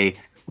this and say,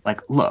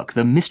 like, look,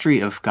 the mystery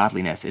of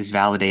godliness is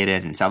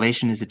validated and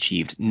salvation is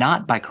achieved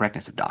not by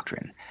correctness of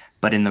doctrine,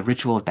 but in the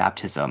ritual of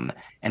baptism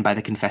and by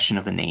the confession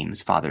of the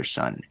names Father,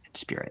 Son, and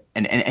Spirit.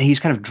 And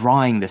he's kind of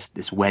drawing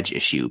this wedge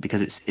issue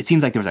because it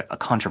seems like there was a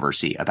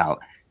controversy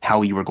about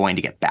how you were going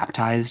to get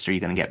baptized. Are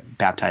you going to get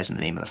baptized in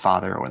the name of the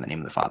Father or in the name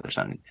of the Father,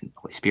 Son, and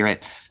Holy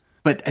Spirit?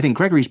 But I think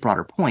Gregory's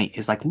broader point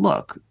is, like,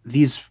 look,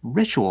 these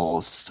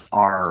rituals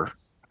are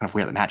kind of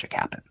where the magic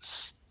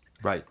happens.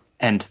 Right.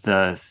 And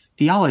the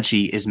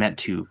theology is meant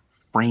to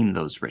frame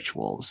those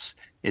rituals.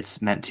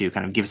 It's meant to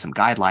kind of give some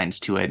guidelines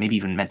to it, maybe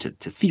even meant to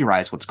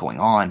theorize what's going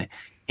on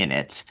in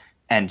it.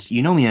 And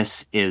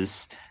Eunomius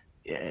is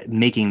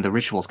making the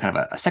rituals kind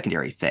of a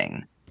secondary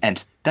thing.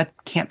 And that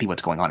can't be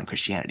what's going on in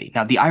Christianity.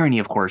 Now, the irony,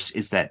 of course,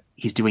 is that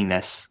he's doing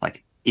this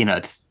like in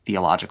a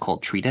theological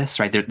treatise,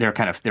 right?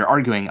 They're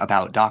arguing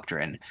about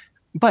doctrine.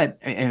 But,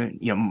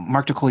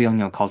 Mark de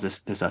Collignon calls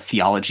this a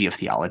theology of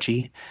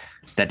theology,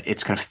 that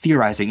it's kind of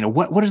theorizing,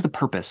 what is the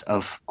purpose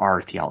of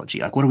our theology?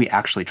 Like, what are we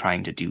actually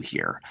trying to do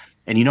here?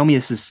 And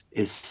Eunomius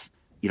is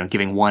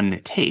giving one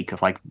take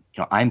of, like,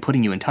 I'm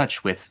putting you in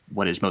touch with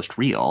what is most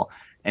real.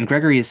 And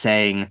Gregory is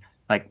saying,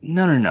 like,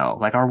 no.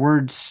 Like, our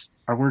words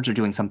are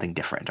doing something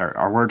different.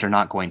 Our words are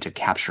not going to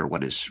capture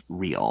what is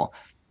real,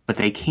 but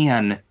they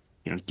can,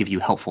 give you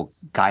helpful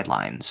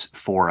guidelines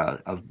for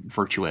a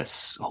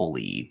virtuous,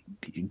 holy,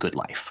 good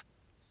life.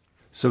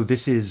 So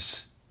this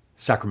is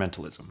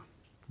sacramentalism,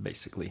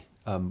 basically.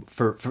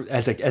 For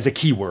as a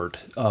keyword,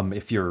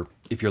 if you're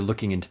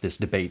looking into this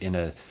debate in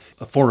a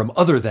forum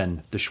other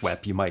than the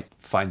Schwepp, you might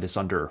find this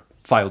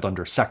filed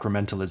under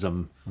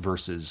sacramentalism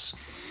versus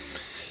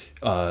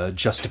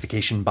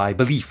justification by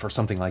belief or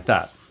something like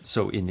that.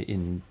 So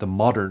in the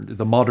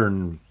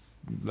modern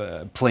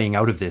playing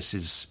out of this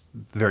is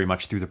very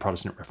much through the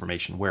Protestant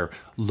Reformation, where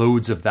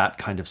loads of that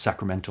kind of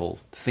sacramental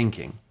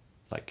thinking,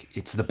 like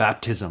it's the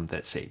baptism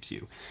that saves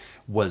you,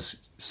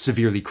 was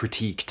severely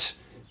critiqued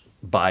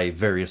by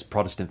various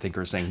Protestant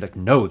thinkers, saying, like,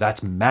 no,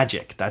 that's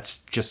magic. That's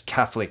just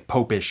Catholic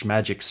popish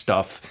magic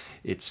stuff.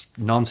 It's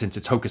nonsense.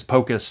 It's hocus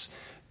pocus.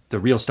 The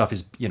real stuff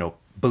is,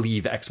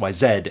 believe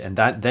XYZ and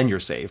that then you're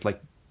saved.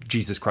 Like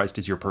Jesus Christ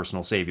is your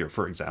personal savior,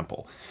 for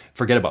example.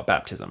 Forget about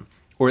baptism.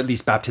 Or at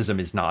least baptism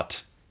is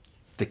not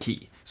the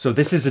key. So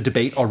this is a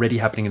debate already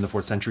happening in the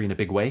 4th century in a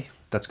big way.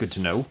 That's good to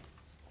know.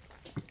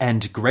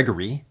 And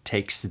Gregory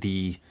takes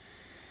the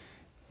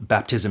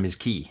baptism is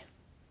key.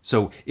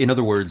 So in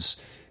other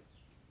words,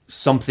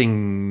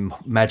 something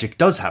magic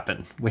does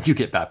happen when you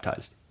get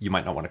baptized. You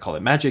might not want to call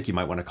it magic. You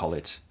might want to call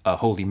it a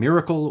holy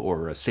miracle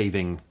or a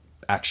saving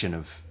action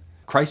of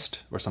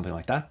Christ or something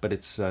like that. But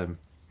it's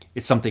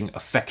something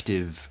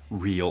effective,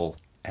 real,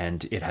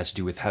 and it has to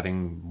do with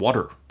having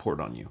water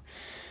poured on you.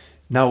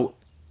 Now,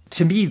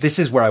 to me, this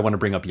is where I want to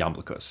bring up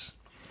Iamblichus,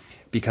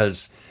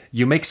 because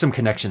you make some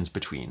connections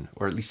between,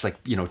 or at least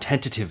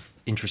tentative,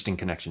 interesting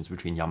connections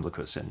between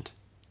Iamblichus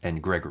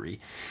and Gregory.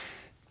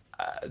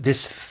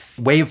 This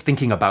way of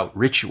thinking about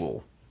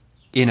ritual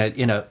in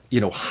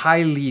a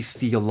highly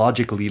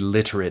theologically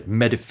literate,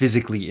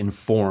 metaphysically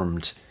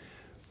informed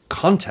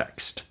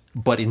context,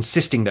 but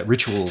insisting that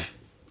ritual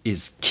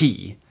is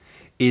key,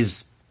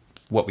 is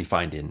what we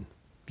find in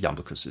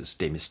Iamblichus's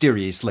De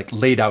Mysteries, like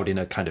laid out in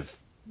a kind of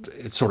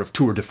sort of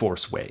tour de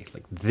force way.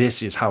 Like,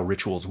 this is how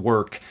rituals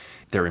work.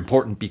 They're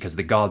important because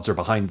the gods are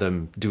behind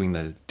them,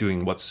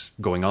 doing what's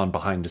going on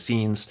behind the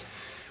scenes.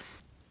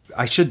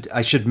 I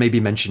should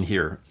maybe mention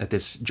here at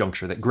this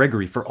juncture that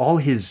Gregory, for all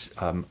his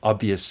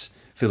obvious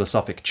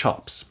philosophic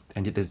chops,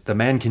 and the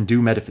man can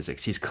do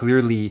metaphysics. He's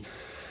clearly,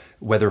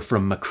 whether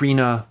from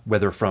Macrina,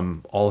 whether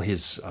from all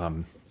his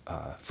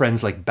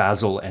friends like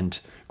Basil and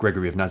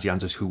Gregory of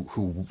Nazianzus,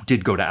 who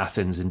did go to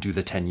Athens and do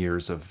the 10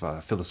 years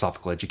of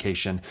philosophical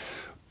education,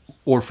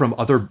 or from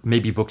other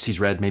maybe books he's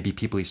read, maybe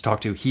people he's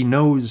talked to, he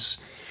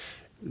knows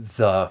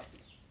the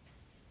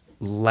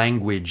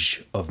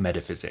language of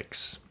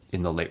metaphysics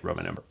in the late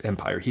Roman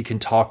Empire. He can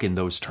talk in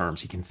those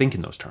terms. He can think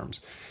in those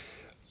terms.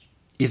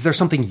 Is there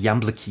something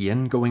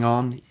Iamblichian going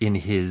on in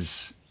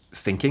his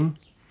thinking?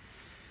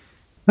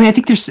 I mean, I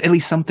think there's at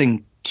least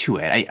something to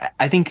it.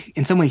 I think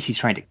in some ways he's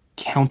trying to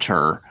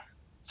counter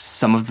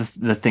some of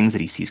the things that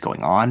he sees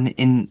going on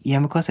in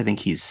Iamblichus. I think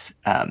he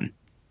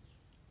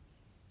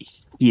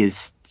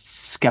is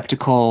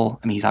skeptical.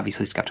 I mean, he's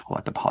obviously skeptical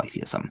at the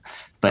polytheism,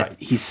 but right.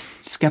 He's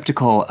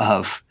skeptical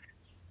of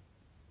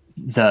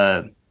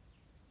the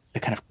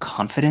kind of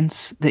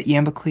confidence that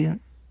Iamblichian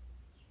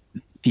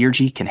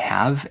theurgy can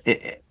have,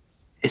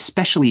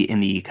 especially in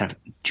the kind of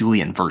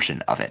Julian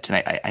version of it.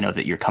 And I know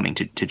that you're coming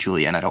to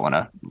Julian. I don't want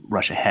to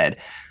rush ahead,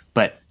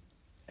 but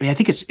I mean, I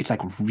think it's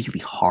like really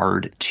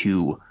hard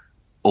to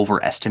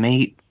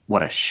overestimate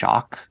what a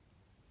shock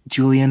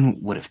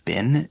Julian would have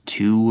been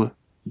to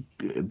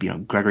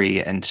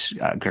Gregory and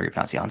Gregory of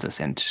Nazianzus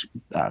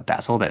and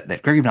Basil. That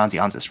Gregory of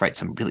Nazianzus writes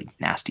some really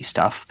nasty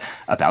stuff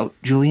about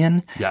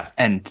Julian. Yeah,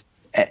 and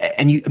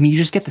you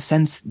just get the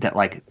sense that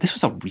like this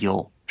was a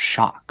real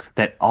shock,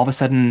 that all of a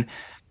sudden,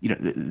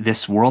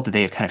 this world that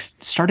they have kind of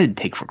started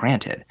to take for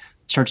granted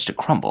starts to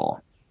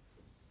crumble,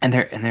 and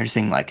they're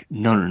saying like,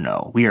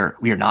 no, we are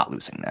not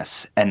losing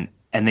this, and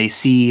they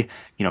see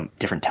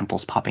different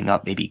temples popping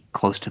up maybe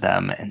close to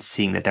them, and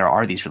seeing that there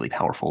are these really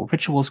powerful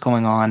rituals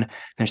going on.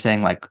 They're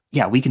saying like,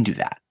 yeah, we can do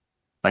that.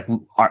 Like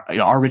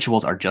our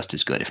rituals are just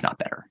as good, if not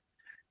better.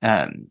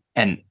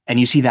 And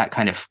you see that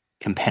kind of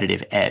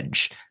competitive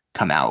edge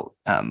come out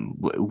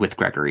with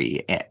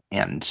Gregory,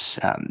 and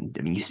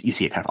I mean, you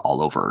see it kind of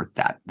all over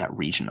that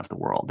region of the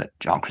world. That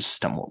John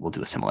Chrysostom will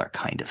do a similar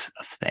kind of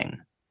thing.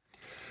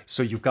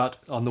 So you've got,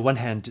 on the one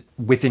hand,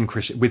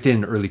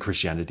 within early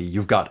Christianity,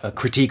 you've got a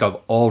critique of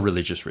all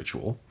religious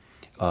ritual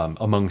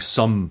among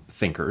some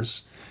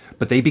thinkers,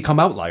 but they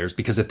become outliers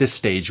because at this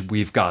stage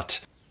we've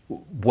got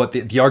what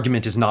the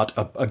argument is not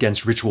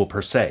against ritual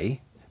per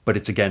se, but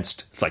it's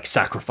like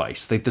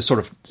sacrifice, the sort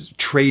of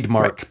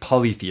trademark right.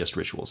 Polytheist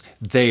rituals.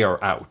 They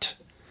are out,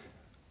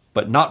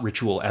 but not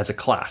ritual as a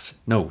class.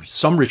 No,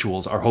 some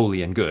rituals are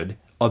holy and good.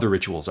 Other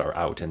rituals are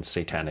out and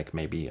satanic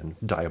maybe and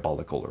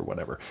diabolical or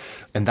whatever.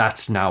 And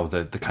that's now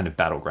the kind of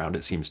battleground,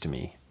 it seems to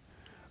me.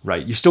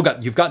 Right? You've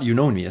got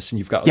Eunomius, and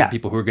you've got other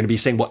people who are going to be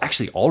saying, well,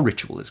 actually all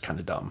ritual is kind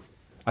of dumb.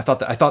 I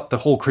thought the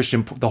whole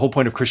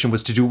point of Christian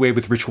was to do away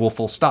with ritual,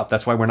 full stop.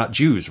 That's why we're not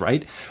Jews,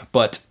 right?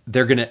 But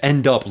they're going to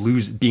end up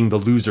being the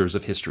losers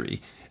of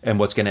history. And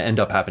what's going to end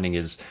up happening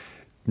is,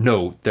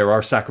 no, there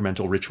are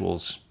sacramental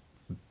rituals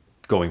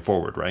going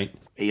forward, right?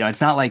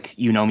 It's not like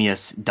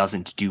Eunomius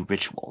doesn't do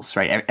rituals,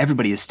 right?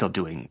 Everybody is still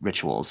doing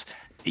rituals.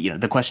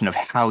 The question of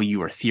how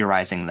you are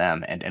theorizing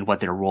them and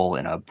what their role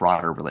in a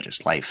broader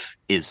religious life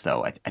is,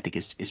 though, I think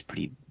is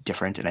pretty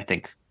different. And I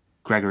think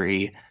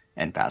Gregory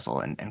and Basil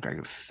and Gregory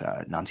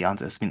of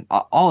Nazianzus, I mean,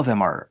 all of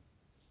them are,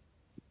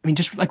 I mean,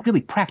 just like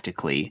really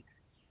practically,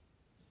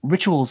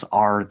 rituals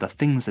are the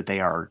things that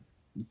they are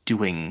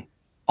doing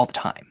all the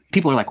time.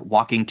 People are like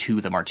walking to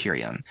the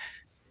martyrium.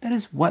 That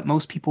is what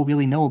most people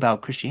really know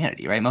about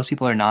Christianity, right? Most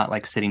people are not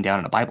like sitting down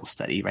in a Bible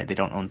study, right? They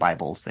don't own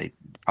Bibles. They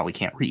probably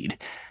can't read,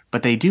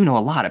 but they do know a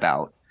lot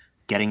about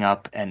getting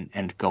up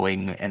and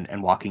going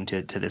and walking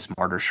to this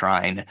martyr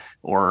shrine,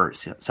 or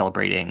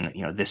celebrating,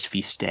 this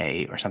feast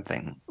day or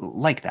something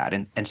like that.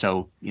 And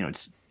so,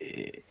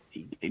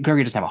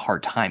 Gregory doesn't have a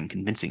hard time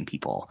convincing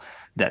people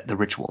that the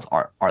rituals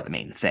are the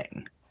main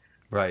thing.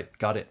 Right.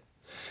 Got it.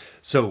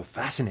 So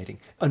fascinating.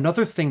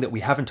 Another thing that we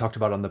haven't talked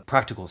about on the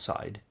practical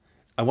side,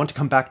 I want to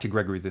come back to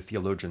Gregory the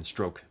theologian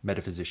stroke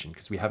metaphysician,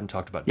 because we haven't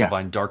talked about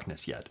divine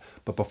darkness yet.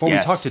 But before we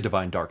talk to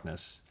divine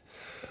darkness,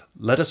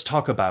 let us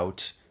talk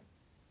about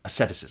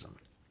asceticism.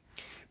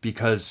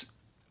 Because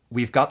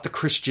we've got the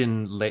Christian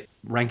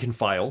rank and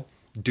file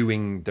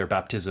doing their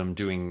baptism,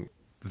 doing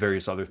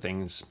various other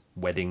things,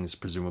 weddings,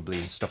 presumably,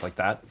 stuff like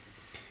that.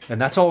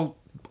 And that's all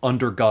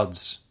under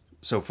God's...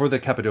 So for the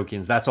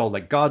Cappadocians, that's all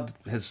like God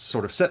has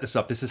sort of set this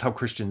up. This is how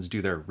Christians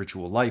do their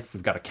ritual life.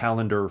 We've got a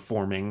calendar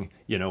forming,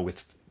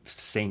 with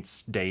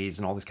saints' days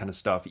and all this kind of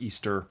stuff,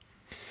 Easter.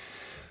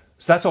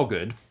 So that's all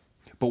good.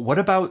 But what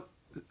about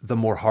the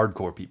more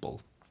hardcore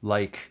people,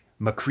 like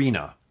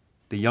Macrina,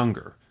 the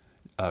younger,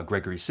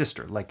 Gregory's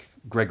sister, like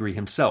Gregory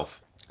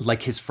himself,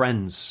 like his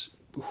friends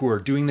who are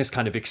doing this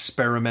kind of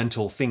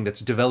experimental thing that's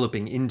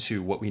developing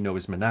into what we know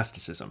as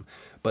monasticism,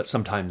 but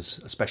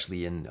sometimes,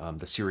 especially in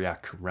the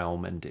Syriac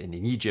realm and in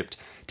Egypt,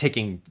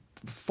 taking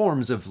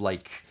forms of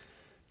like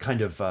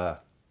kind of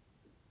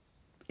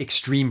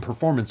extreme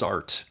performance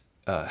art.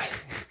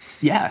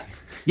 Yeah.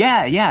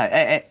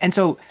 And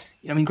so,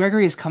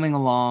 Gregory is coming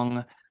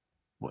along,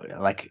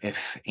 like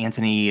if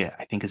Anthony,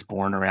 I think, is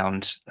born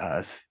around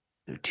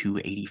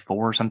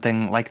 284 or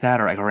something like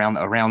that, or like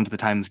around the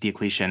time of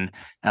Diocletian,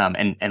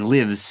 and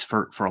lives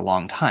for a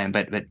long time.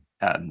 But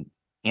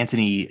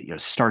Anthony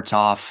starts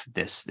off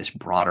this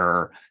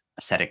broader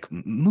ascetic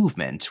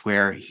movement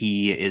where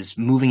he is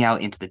moving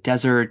out into the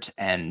desert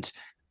and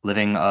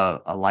living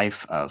a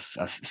life of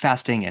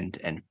fasting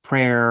and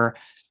prayer,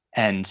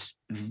 and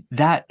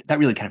that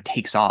really kind of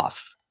takes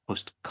off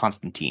post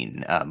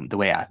Constantine. The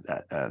way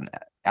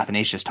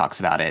Athanasius talks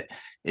about it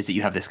is that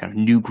you have this kind of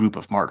new group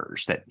of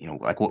martyrs that,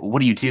 like, what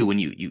do you do when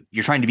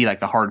you're trying to be like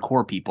the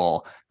hardcore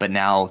people, but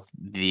now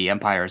the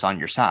empire is on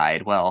your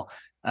side? Well,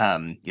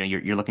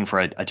 you're looking for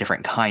a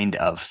different kind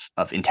of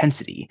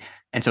intensity.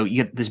 And so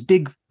you get this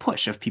big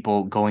push of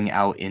people going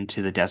out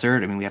into the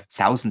desert. We have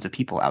thousands of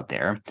people out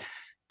there,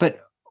 but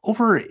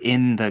over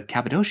in the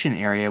Cappadocian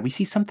area, we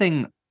see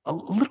something a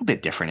little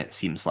bit different, it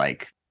seems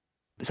like.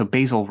 So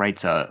Basil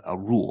writes a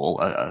rule,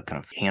 a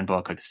kind of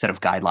handbook, a set of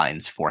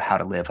guidelines for how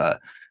to live a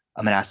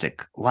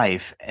monastic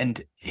life.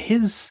 And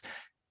his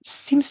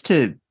seems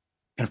to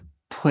kind of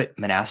put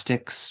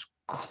monastics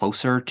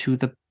closer to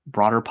the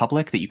broader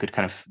public, that you could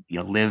kind of,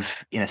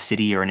 live in a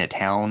city or in a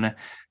town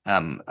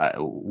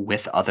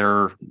with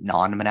other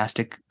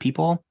non-monastic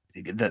people.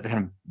 The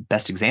kind of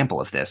best example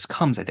of this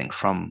comes, I think,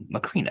 from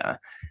Macrina.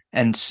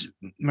 And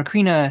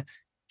Macrina,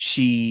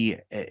 she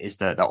is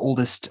the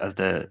oldest of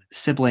the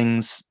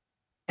siblings.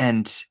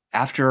 And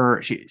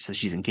after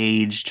she's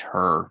engaged,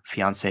 her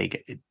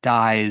fiance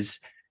dies,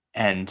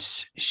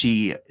 and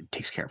she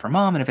takes care of her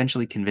mom and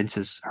eventually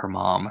convinces her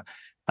mom,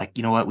 like,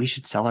 you know what, we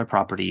should sell our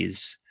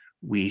properties,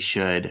 we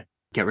should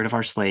get rid of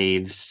our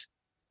slaves,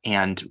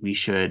 and we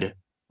should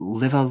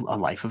live a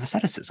life of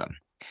asceticism.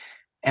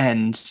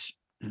 And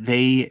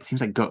they, it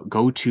seems like,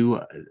 go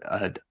to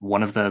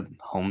one of the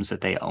homes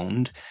that they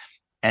owned,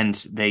 and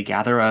they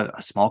gather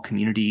a small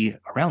community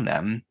around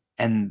them,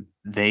 and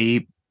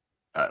they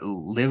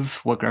live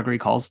what Gregory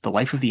calls the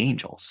life of the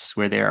angels,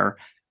 where they're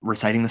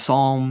reciting the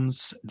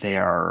Psalms, they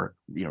are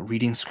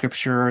reading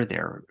scripture,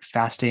 they're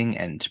fasting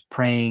and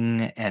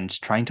praying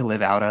and trying to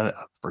live out a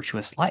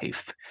virtuous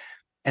life.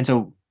 And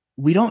so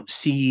we don't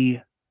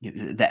see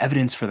the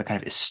evidence for the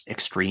kind of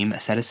extreme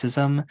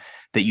asceticism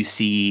that you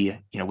see,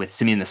 with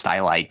Simeon the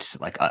Stylite,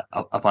 like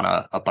up on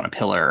a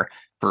pillar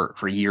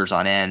for years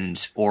on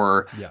end,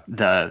 or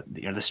the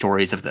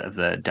stories of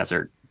the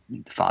desert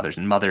fathers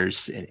and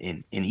mothers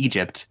in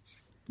Egypt.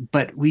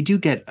 But we do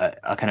get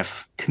a kind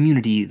of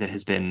community that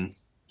has been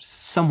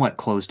somewhat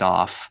closed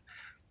off,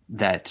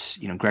 that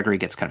Gregory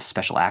gets kind of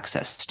special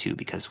access to,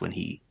 because when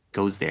he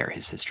goes there,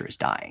 his sister is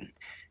dying,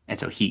 and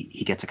so he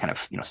gets a kind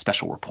of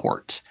special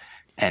report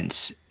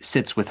and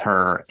sits with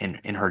her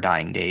in her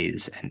dying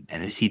days, and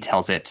as he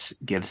tells it,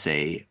 gives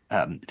a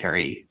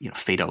very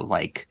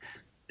Phaedo-like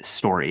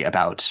story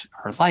about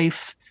her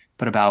life,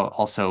 but about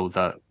also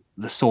the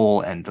soul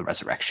and the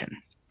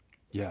resurrection.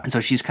 Yeah, and so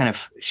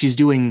she's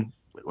doing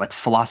like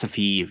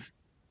philosophy.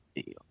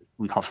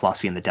 We call it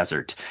philosophy in the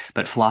desert,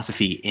 but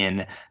philosophy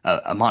in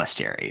a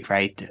monastery,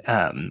 right?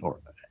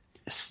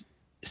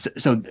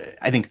 So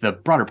I think the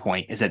broader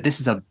point is that this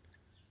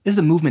is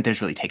a movement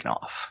that's really taken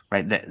off,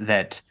 right?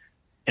 That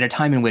in a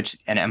time in which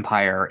an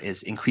empire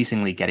is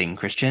increasingly getting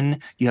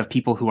Christian, you have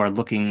people who are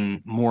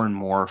looking more and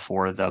more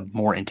for the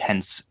more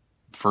intense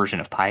version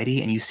of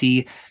piety, and you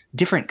see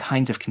different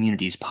kinds of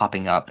communities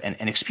popping up and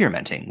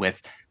experimenting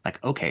with,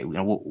 like, okay,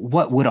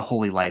 what would a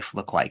holy life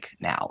look like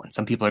now? And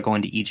some people are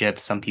going to Egypt,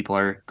 some people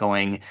are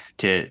going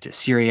to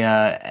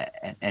Syria,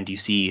 and you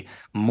see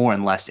more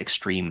and less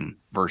extreme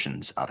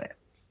versions of it.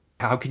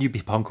 How can you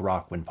be punk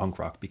rock when punk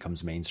rock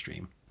becomes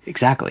mainstream?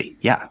 Exactly.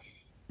 Yeah.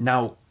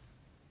 Now,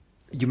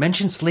 you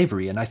mentioned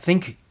slavery, and I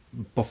think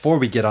before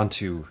we get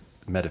onto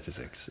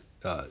metaphysics,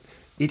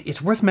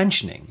 it's worth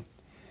mentioning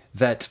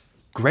that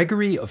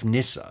Gregory of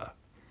Nyssa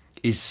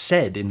is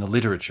said in the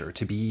literature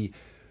to be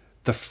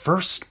the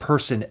first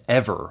person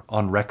ever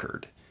on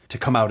record to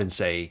come out and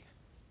say,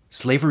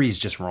 slavery is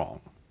just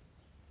wrong.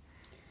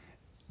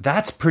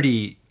 That's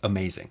pretty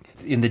amazing.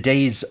 In the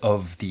days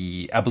of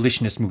the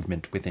abolitionist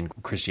movement within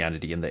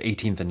Christianity in the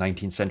 18th and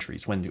 19th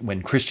centuries,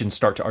 when Christians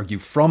start to argue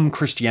from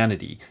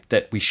Christianity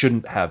that we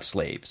shouldn't have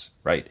slaves,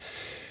 right?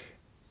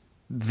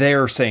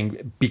 They're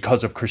saying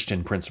because of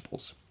Christian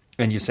principles.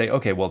 And you say,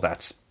 okay, well,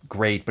 that's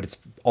great, but it's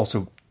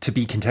also to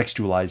be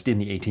contextualized in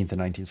the 18th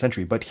and 19th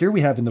century. But here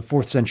we have in the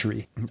 4th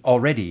century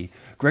already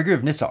Gregory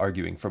of Nyssa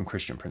arguing from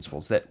Christian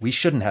principles that we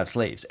shouldn't have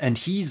slaves. And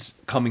he's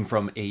coming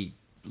from a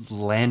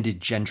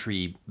landed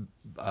gentry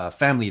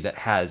family that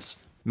has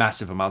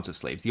massive amounts of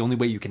slaves. The only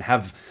way you can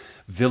have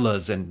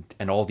villas and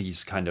all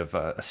these kind of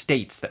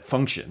estates that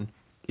function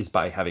is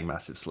by having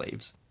massive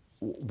slaves.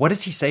 What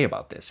does he say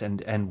about this?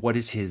 And what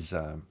is his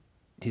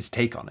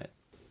take on it?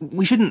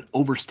 We shouldn't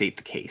overstate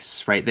the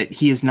case, right? That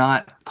he is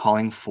not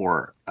calling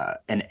for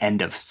an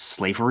end of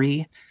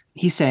slavery.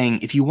 He's saying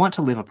if you want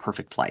to live a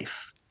perfect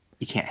life,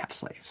 you can't have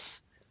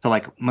slaves. So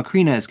like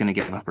Macrina is going to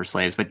give up her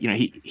slaves, but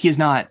he is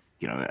not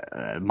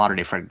modern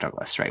day Frederick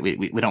Douglass, right?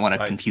 We don't want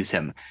to confuse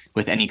him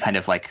with any kind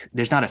of like.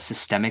 There's not a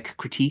systemic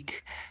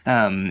critique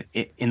in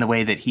the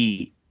way that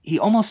he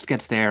almost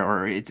gets there,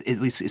 or it's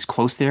at least is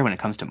close there when it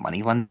comes to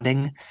money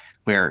lending,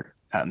 where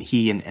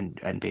he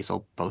and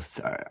Basil both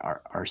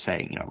are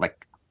saying,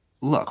 like,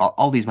 look,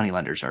 all these money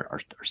lenders are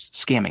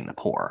scamming the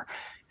poor,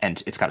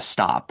 and it's got to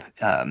stop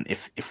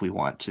if we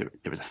want to.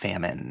 There was a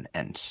famine,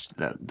 and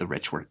the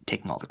rich were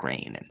taking all the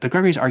grain. But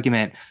Gregory's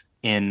argument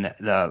in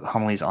the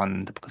homilies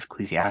on the Book of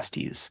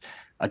Ecclesiastes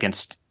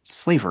against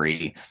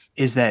slavery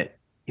is that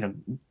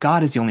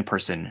God is the only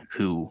person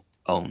who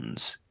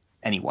owns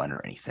anyone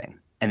or anything,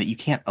 and that you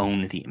can't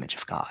own the image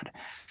of God.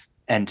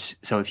 And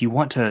so if you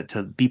want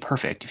to be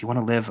perfect, if you want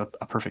to live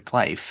a perfect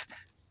life,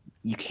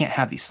 you can't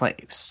have these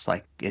slaves.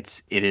 Like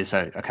it is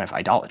a kind of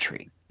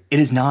idolatry. It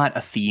is not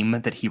a theme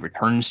that he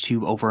returns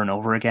to over and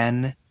over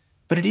again,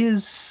 but it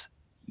is,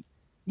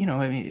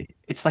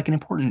 it's like an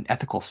important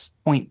ethical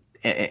point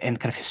and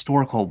kind of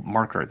historical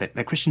marker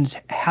that Christians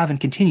have and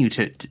continue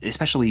to,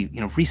 especially,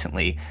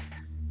 recently,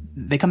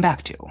 they come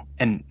back to.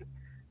 And,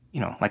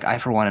 like I,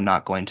 for one, am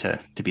not going to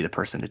be the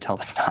person to tell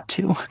them not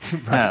to.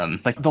 Right.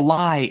 Like the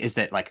lie is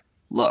that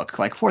look,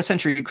 4th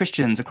century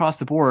Christians across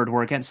the board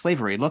were against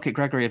slavery. Look at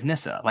Gregory of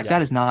Nyssa.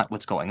 That is not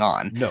what's going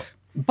on. No.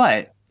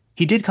 But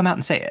he did come out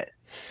and say it.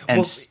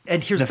 And,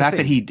 and here's the fact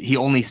that he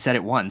only said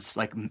it once,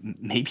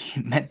 maybe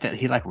meant that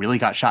he really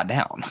got shot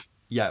down.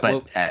 Yeah.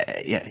 But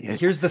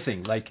here's the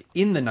thing.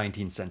 In the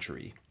 19th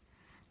century,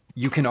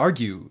 you can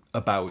argue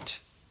about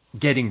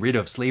getting rid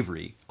of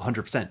slavery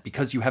 100%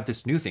 because you have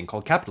this new thing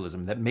called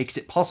capitalism that makes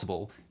it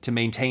possible to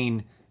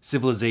maintain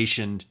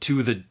civilization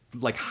to the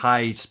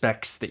high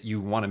specs that you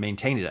want to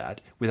maintain it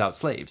at without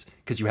slaves,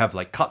 because you have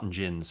cotton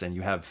gins and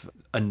you have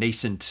a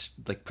nascent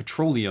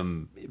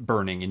petroleum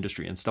burning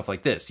industry and stuff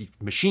like this,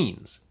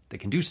 machines that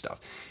can do stuff.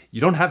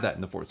 You don't have that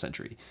in the 4th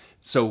century.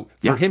 So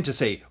for him to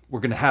say we're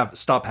going to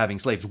stop having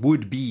slaves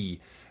would be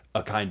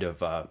a kind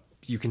of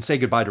you can say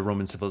goodbye to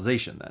Roman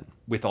civilization then,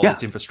 with all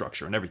its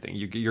infrastructure and everything.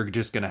 You're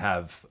just going to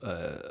have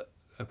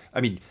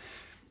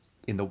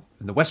in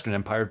the Western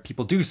Empire,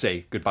 people do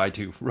say goodbye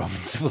to Roman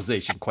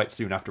civilization quite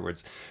soon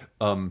afterwards.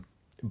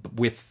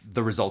 With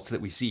the results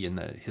that we see in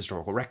the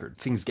historical record,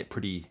 things get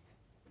pretty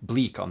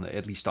bleak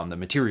at least on the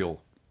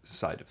material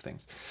side of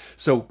things.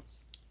 So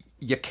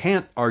you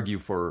can't argue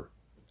for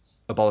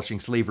abolishing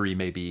slavery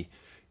maybe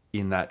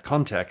in that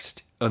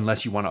context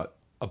unless you want to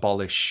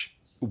abolish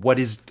what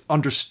is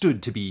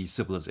understood to be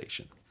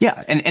civilization.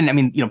 Yeah,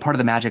 and part of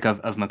the magic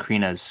of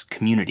Macrina's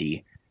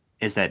community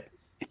is that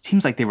it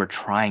seems like they were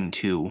trying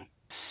to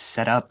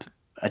set up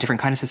a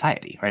different kind of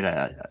society, right?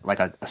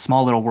 A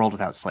small little world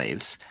without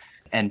slaves.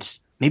 And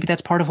maybe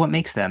that's part of what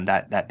makes them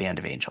that band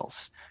of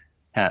angels.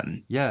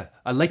 Yeah,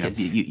 I like it.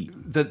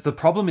 The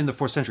problem in the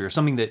 4th century, or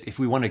something that if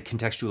we want to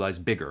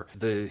contextualize bigger,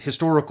 the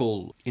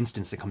historical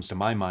instance that comes to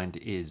my mind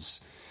is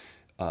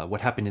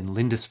what happened in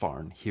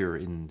Lindisfarne here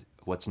in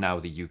what's now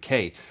the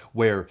UK,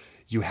 where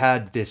you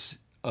had this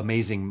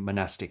amazing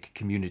monastic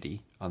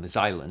community on this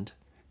island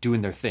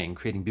doing their thing,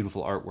 creating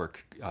beautiful artwork,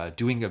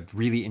 doing a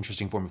really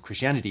interesting form of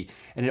Christianity.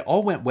 And it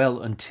all went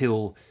well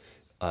until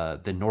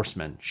the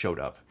Norsemen showed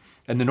up.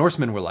 And the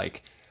Norsemen were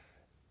like,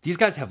 these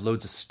guys have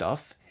loads of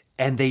stuff,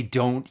 and they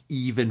don't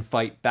even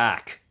fight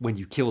back when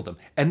you kill them.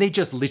 And they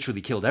just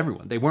literally killed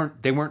everyone. They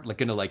weren't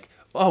gonna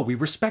oh, we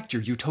respect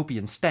your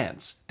utopian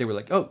stance. They were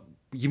like, oh,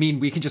 you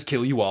mean we can just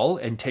kill you all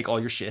and take all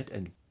your shit?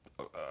 And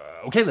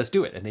okay, let's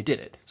do it. And they did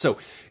it. So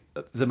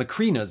the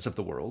Macrinas of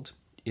the world,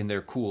 in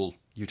their cool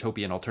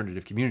utopian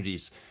alternative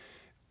communities,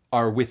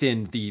 are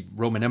within the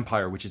Roman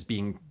Empire, which is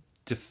being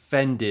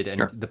defended,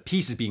 and the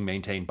peace is being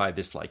maintained by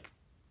this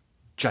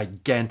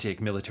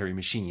gigantic military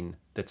machine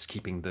that's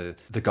keeping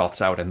the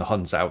Goths out and the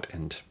Huns out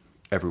and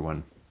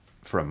everyone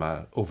from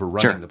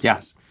overrunning the place. Yeah.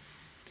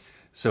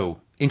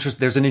 So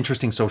there's an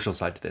interesting social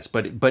side to this,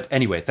 but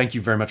anyway, thank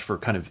you very much for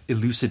kind of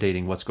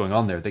elucidating what's going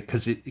on there,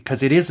 because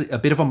it is a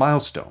bit of a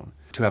milestone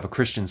to have a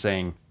Christian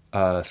saying,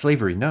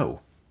 slavery,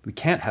 no, we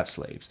can't have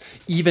slaves,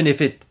 even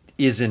if it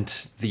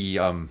isn't the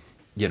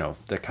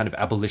the kind of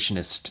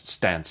abolitionist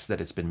stance that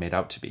it's been made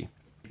out to be.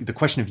 The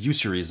question of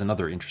usury is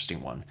another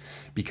interesting one,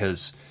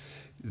 because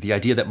the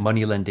idea that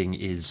money lending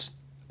is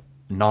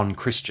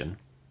non-Christian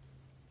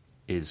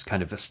is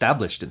kind of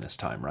established in this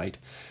time, right?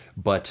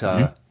 But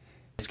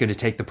it's going to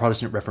take the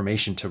Protestant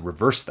Reformation to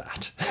reverse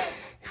that.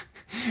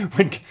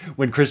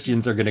 when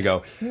Christians are going to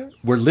go,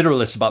 we're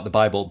literalists about the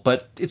Bible,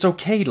 but it's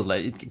okay to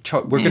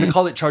we're going to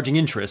call it charging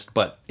interest,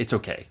 but it's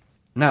okay.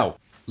 Now,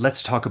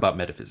 let's talk about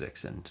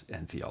metaphysics and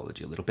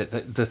theology a little bit.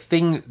 The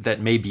thing that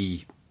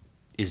maybe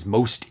is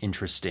most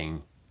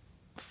interesting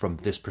from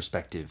this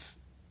perspective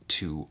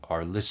to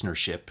our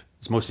listenership,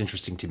 is most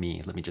interesting to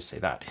me, let me just say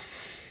that,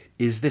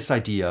 is this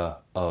idea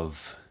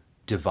of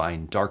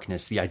divine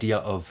darkness, the idea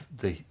of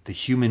the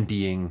human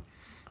being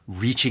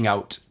reaching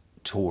out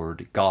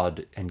toward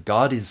God, and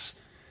God is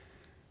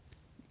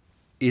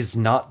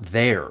not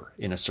there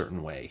in a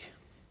certain way,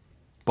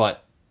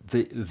 but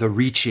the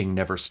reaching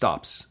never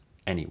stops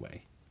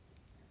anyway.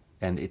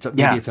 And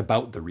maybe it's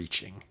about the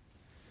reaching.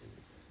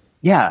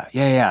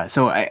 Yeah.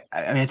 So I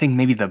mean, I think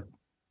maybe the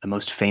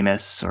most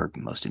famous or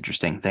most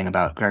interesting thing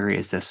about Gregory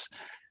is this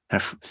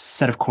kind of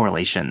set of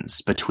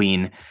correlations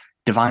between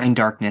divine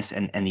darkness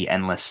and the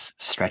endless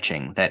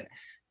stretching, that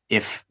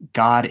if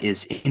God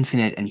is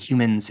infinite and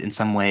humans in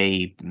some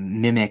way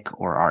mimic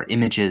or are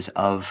images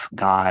of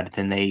God,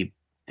 then they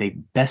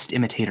best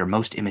imitate or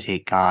most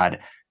imitate God,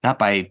 not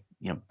by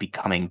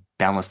becoming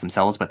boundless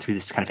themselves, but through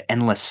this kind of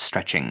endless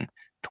stretching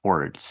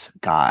towards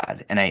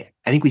God. And I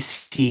think we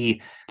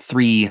see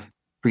three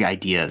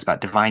ideas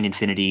about divine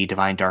infinity,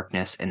 divine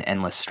darkness, and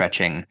endless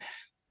stretching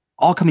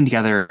all coming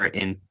together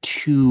in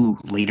two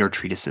later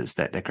treatises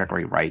that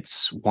Gregory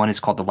writes. One is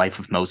called The Life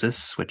of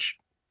Moses, which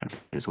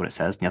is what it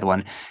says. The other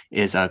one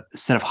is a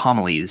set of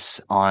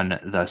homilies on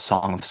the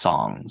Song of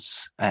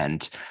Songs.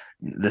 And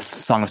the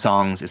Song of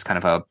Songs is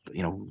kind of a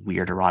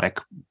weird erotic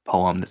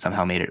poem that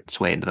somehow made its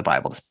way into the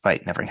Bible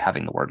despite never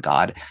having the word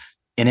God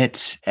in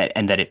it,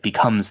 and that it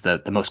becomes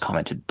the most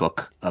commented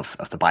book of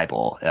the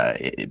Bible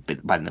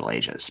by the Middle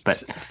Ages. But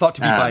thought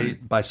to be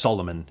by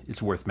Solomon.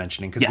 It's worth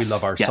mentioning because we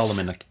love our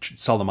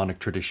Solomonic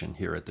tradition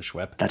here at the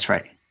Schweb. That's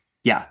right.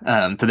 Yeah.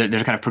 So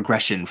there's a kind of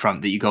progression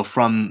that you go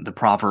from the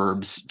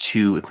Proverbs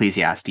to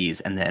Ecclesiastes,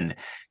 and then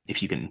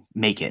if you can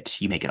make it,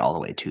 you make it all the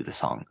way to the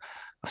Song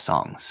of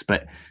Songs.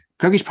 But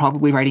Gregory's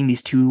probably writing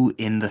these two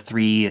in the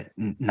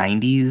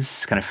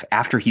 390s, kind of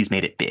after he's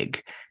made it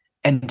big.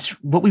 And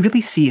what we really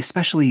see,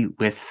 especially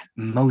with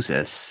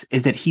Moses,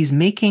 is that he's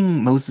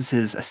making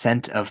Moses's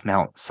ascent of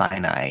Mount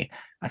Sinai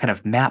a kind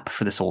of map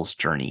for the soul's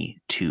journey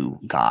to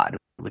God,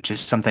 which is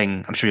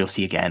something I'm sure you'll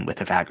see again with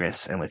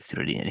Evagrius and with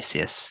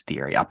Pseudo-Dionysius the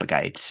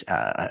Areopagite,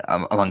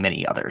 among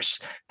many others.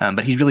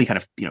 But he's really kind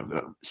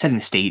of setting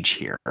the stage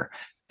here.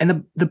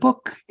 And the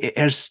book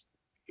has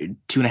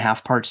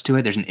 2.5 parts to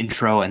it. There's an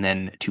intro and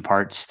then 2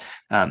 parts.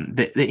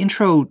 The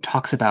intro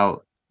talks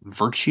about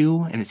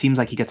virtue, and it seems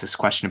like he gets this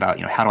question about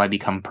how do I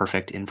become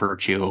perfect in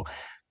virtue,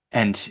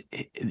 and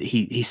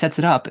he sets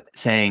it up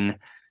saying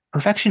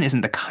perfection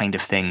isn't the kind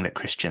of thing that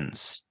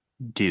Christians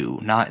do,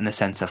 not in the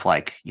sense of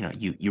like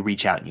you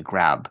reach out and you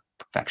grab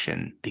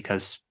perfection,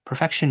 because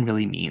perfection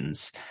really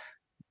means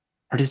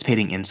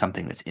participating in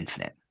something that's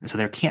infinite, and so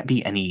there can't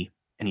be any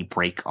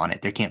break on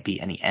it, there can't be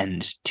any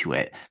end to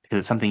it, because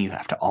it's something you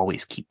have to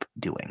always keep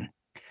doing.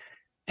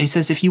 And he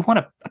says, if you want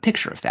a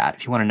picture of that,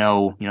 if you want to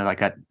know,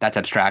 like that's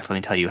abstract, let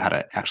me tell you how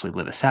to actually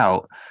live this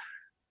out.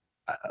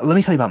 Let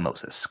me tell you about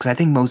Moses, because I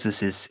think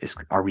Moses is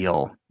our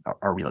real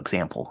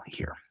example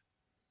here.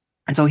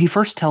 And so he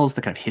first tells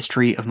the kind of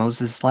history of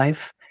Moses'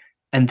 life,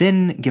 and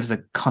then gives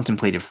a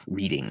contemplative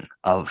reading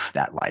of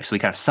that life. So he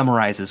kind of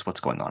summarizes what's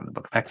going on in the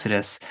book of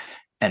Exodus,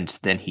 and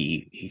then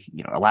he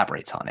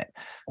elaborates on it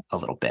a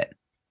little bit.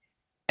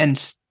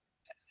 And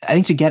I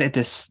think to get at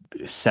this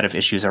set of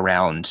issues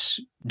around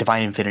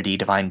divine infinity,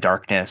 divine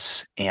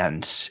darkness,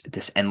 and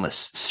this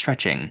endless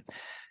stretching,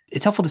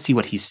 it's helpful to see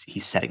what he's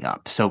setting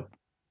up. So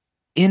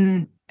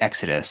in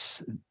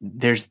Exodus,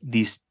 there's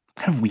these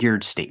kind of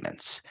weird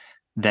statements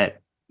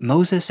that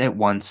Moses at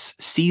once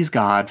sees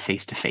God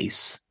face to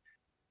face,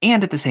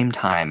 and at the same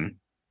time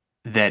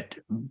that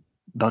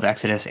both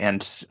Exodus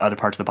and other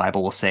parts of the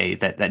Bible will say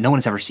that no one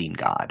has ever seen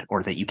God,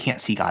 or that you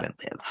can't see God and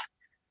live.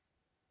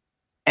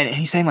 And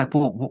he's saying like,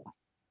 well,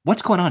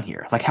 what's going on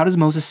here? Like, how does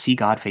Moses see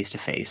God face to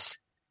face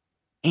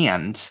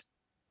and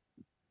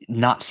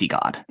not see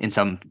God in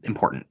some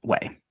important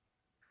way?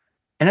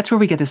 And that's where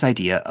we get this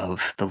idea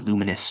of the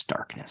luminous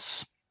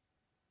darkness,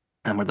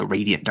 or the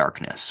radiant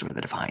darkness, or the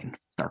divine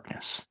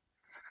darkness.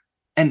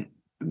 And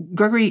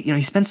Gregory,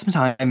 he spends some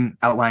time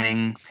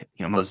outlining,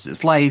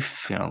 Moses'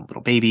 life,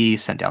 little baby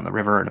sent down the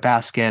river in a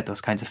basket,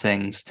 those kinds of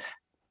things.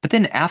 But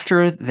then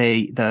after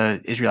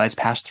the Israelites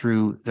pass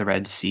through the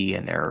Red Sea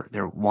and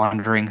they're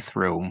wandering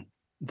through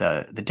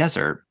the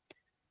desert,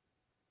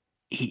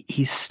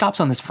 he stops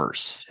on this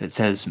verse. It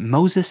says,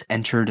 Moses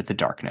entered the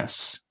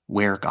darkness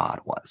where God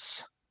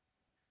was.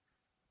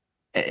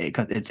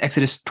 It's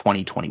Exodus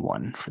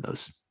 20:21 for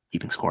those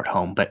keeping score at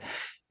home. But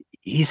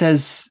he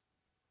says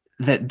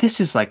that this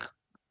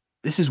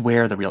is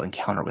where the real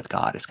encounter with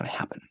God is going to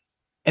happen.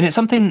 And it's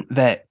something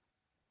that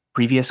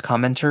previous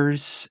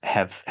commenters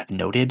have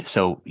noted.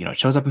 So, it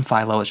shows up in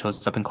Philo, it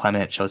shows up in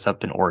Clement, it shows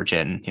up in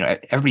Origen.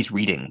 Everybody's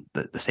reading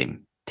the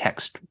same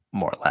text,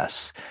 more or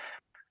less.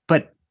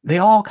 But they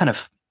all kind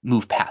of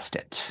move past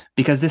it,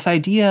 because this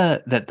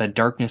idea that the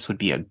darkness would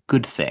be a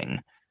good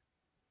thing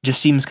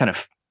just seems kind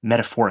of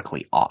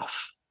metaphorically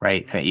off,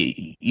 right? I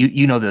mean,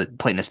 you know the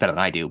Platonists better than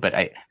I do, but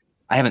I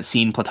haven't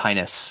seen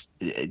Plotinus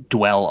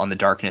dwell on the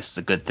darkness as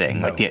a good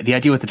thing. No. Like the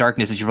idea with the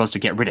darkness is you're supposed to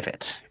get rid of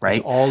it, right?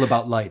 It's all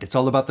about light. It's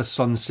all about the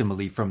sun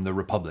simile from the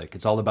Republic.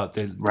 It's all about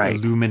the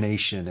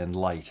illumination and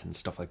light and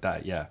stuff like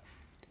that. Yeah.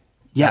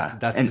 Yeah.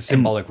 That's the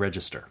symbolic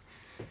register.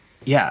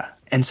 Yeah.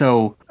 And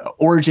so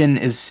Origen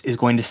is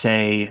going to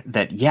say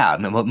that,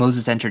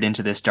 Moses entered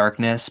into this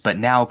darkness, but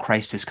now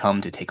Christ has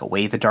come to take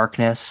away the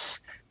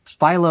darkness.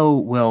 Philo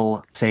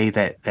will say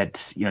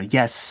that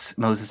yes,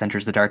 Moses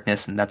enters the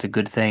darkness and that's a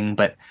good thing,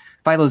 but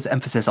Philo's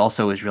emphasis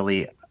also is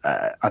really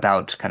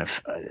about kind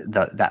of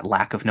that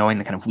lack of knowing,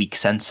 the kind of weak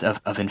sense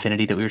of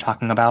infinity that we were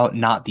talking about,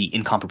 not the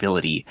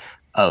incomparability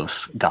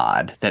of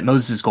God. That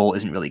Moses' goal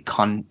isn't really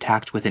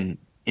contact with an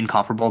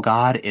incomparable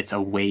God. It's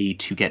a way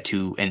to get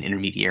to an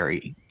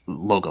intermediary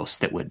logos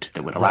that would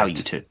allow you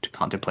to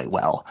contemplate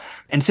well.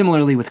 And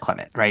similarly with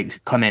Clement, right?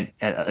 Clement,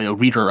 a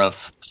reader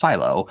of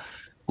Philo,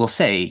 will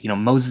say,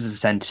 Moses'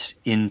 ascent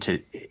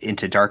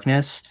into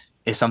darkness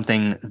is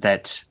something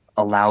that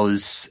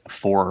allows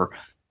for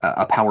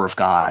a power of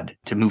God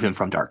to move him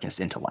from darkness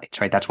into light,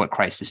 right? That's what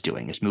Christ is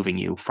doing, is moving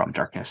you from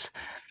darkness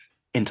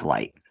into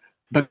light.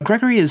 But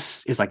Gregory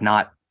is like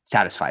not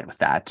satisfied with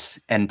that.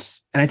 And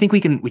I think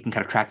we can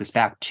kind of track this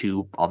back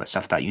to all that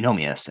stuff about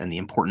eunomius and the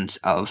importance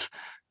of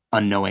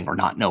unknowing or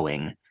not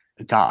knowing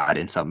God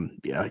in some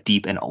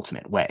deep and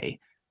ultimate way.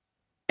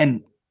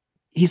 And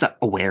he's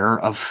aware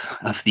of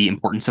the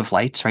importance of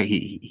light, right?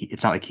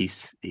 It's not like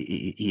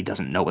he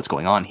doesn't know what's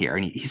going on here.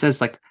 And he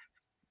says, like,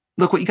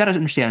 look, what you got to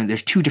understand,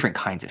 there's two different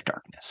kinds of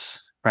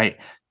darkness, right?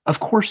 Of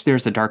course,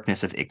 there's a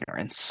darkness of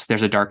ignorance.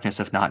 There's a darkness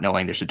of not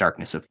knowing. There's a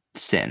darkness of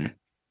sin.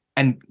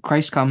 And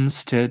Christ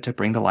comes to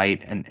bring the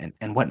light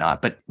and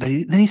whatnot. But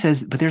then he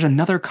says, but there's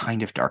another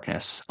kind of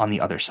darkness on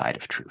the other side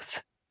of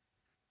truth.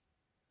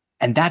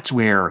 And that's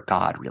where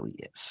God really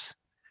is.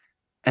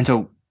 And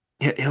so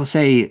he'll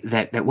say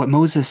that what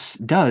Moses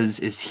does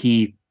is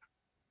he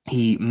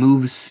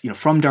moves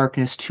from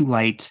darkness to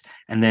light,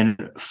 and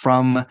then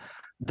from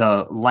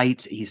the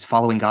light he's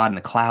following God in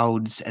the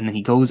clouds, and then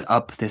he goes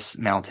up this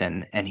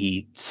mountain and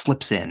he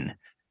slips in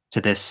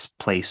to this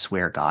place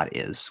where God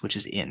is, which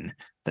is in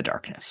the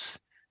darkness.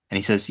 And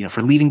he says,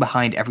 for leaving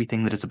behind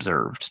everything that is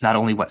observed, not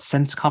only what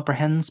sense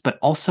comprehends, but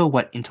also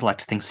what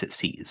intellect thinks it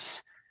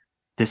sees.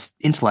 This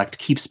intellect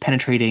keeps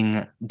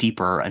penetrating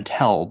deeper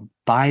until,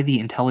 by the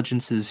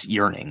intelligence's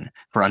yearning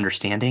for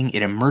understanding,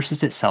 it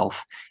immerses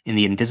itself in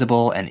the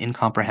invisible and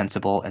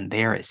incomprehensible, and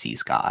there it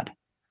sees God.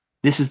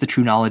 This is the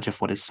true knowledge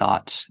of what is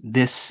sought.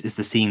 This is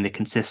the seeing that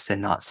consists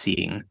in not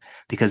seeing,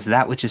 because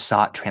that which is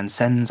sought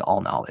transcends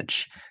all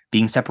knowledge,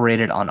 being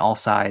separated on all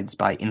sides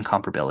by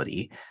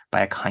incomparability,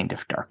 by a kind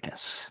of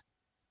darkness.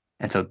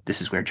 And so this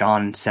is where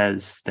John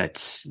says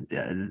that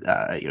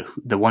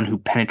the one who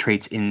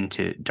penetrates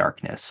into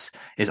darkness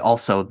is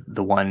also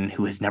the one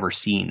who has never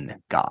seen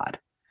God,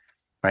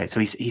 right? So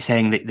he's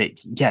saying that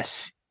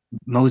yes,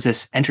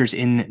 Moses enters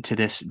into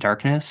this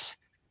darkness,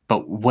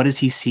 but what does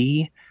he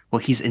see? Well,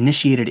 he's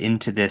initiated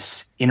into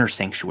this inner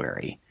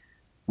sanctuary,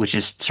 which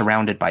is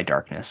surrounded by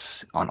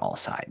darkness on all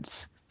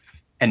sides.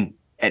 And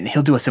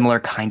he'll do a similar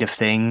kind of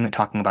thing,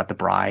 talking about the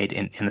bride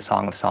in the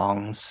Song of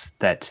Songs,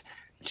 that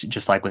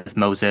just like with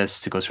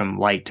Moses, it goes from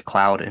light to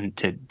cloud and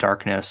to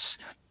darkness.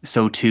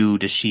 So too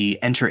does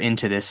she enter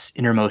into this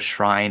innermost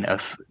shrine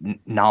of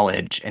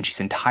knowledge, and she's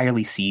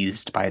entirely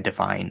seized by a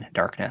divine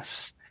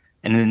darkness.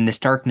 And in this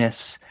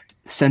darkness,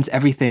 since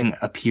everything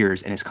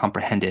appears and is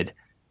comprehended,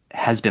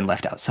 has been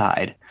left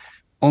outside,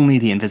 only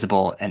the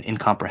invisible and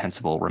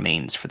incomprehensible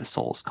remains for the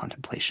soul's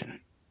contemplation.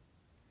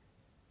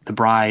 The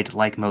bride,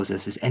 like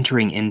Moses, is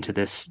entering into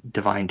this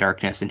divine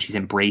darkness, and she's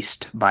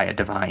embraced by a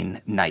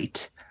divine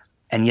night.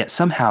 And yet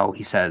somehow,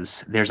 he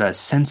says, there's a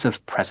sense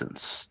of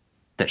presence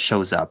that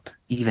shows up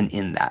even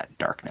in that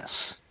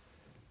darkness.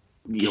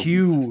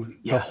 Cue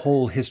the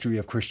whole history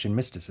of Christian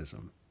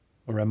mysticism.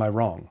 Or am I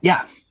wrong?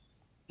 Yeah.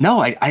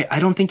 No, I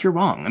don't think you're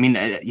wrong. I mean,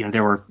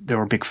 there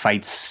were big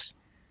fights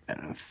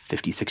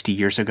 50, 60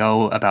 years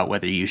ago about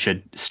whether you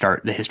should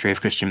start the history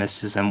of Christian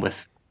mysticism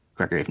with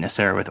Gregory of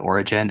Nyssa or with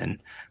Origen, and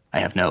I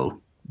have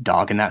no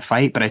dog in that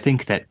fight. But I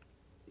think that,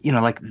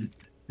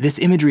 this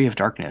imagery of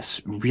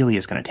darkness really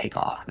is going to take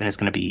off, and it's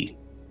going to be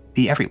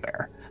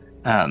everywhere.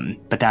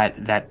 But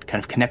that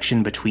kind of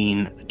connection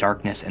between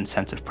darkness and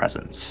sense of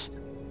presence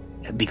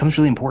becomes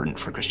really important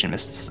for Christian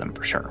mysticism,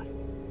 for sure.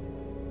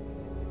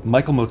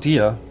 Michæl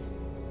Motia,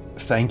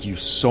 thank you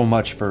so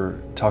much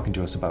for talking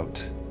to us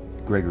about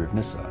Gregory of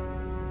Nyssa.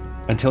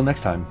 Until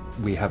next time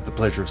we have the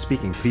pleasure of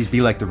speaking, please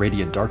be like the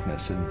radiant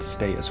darkness and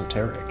stay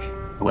esoteric.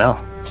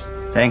 Well,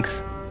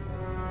 thanks.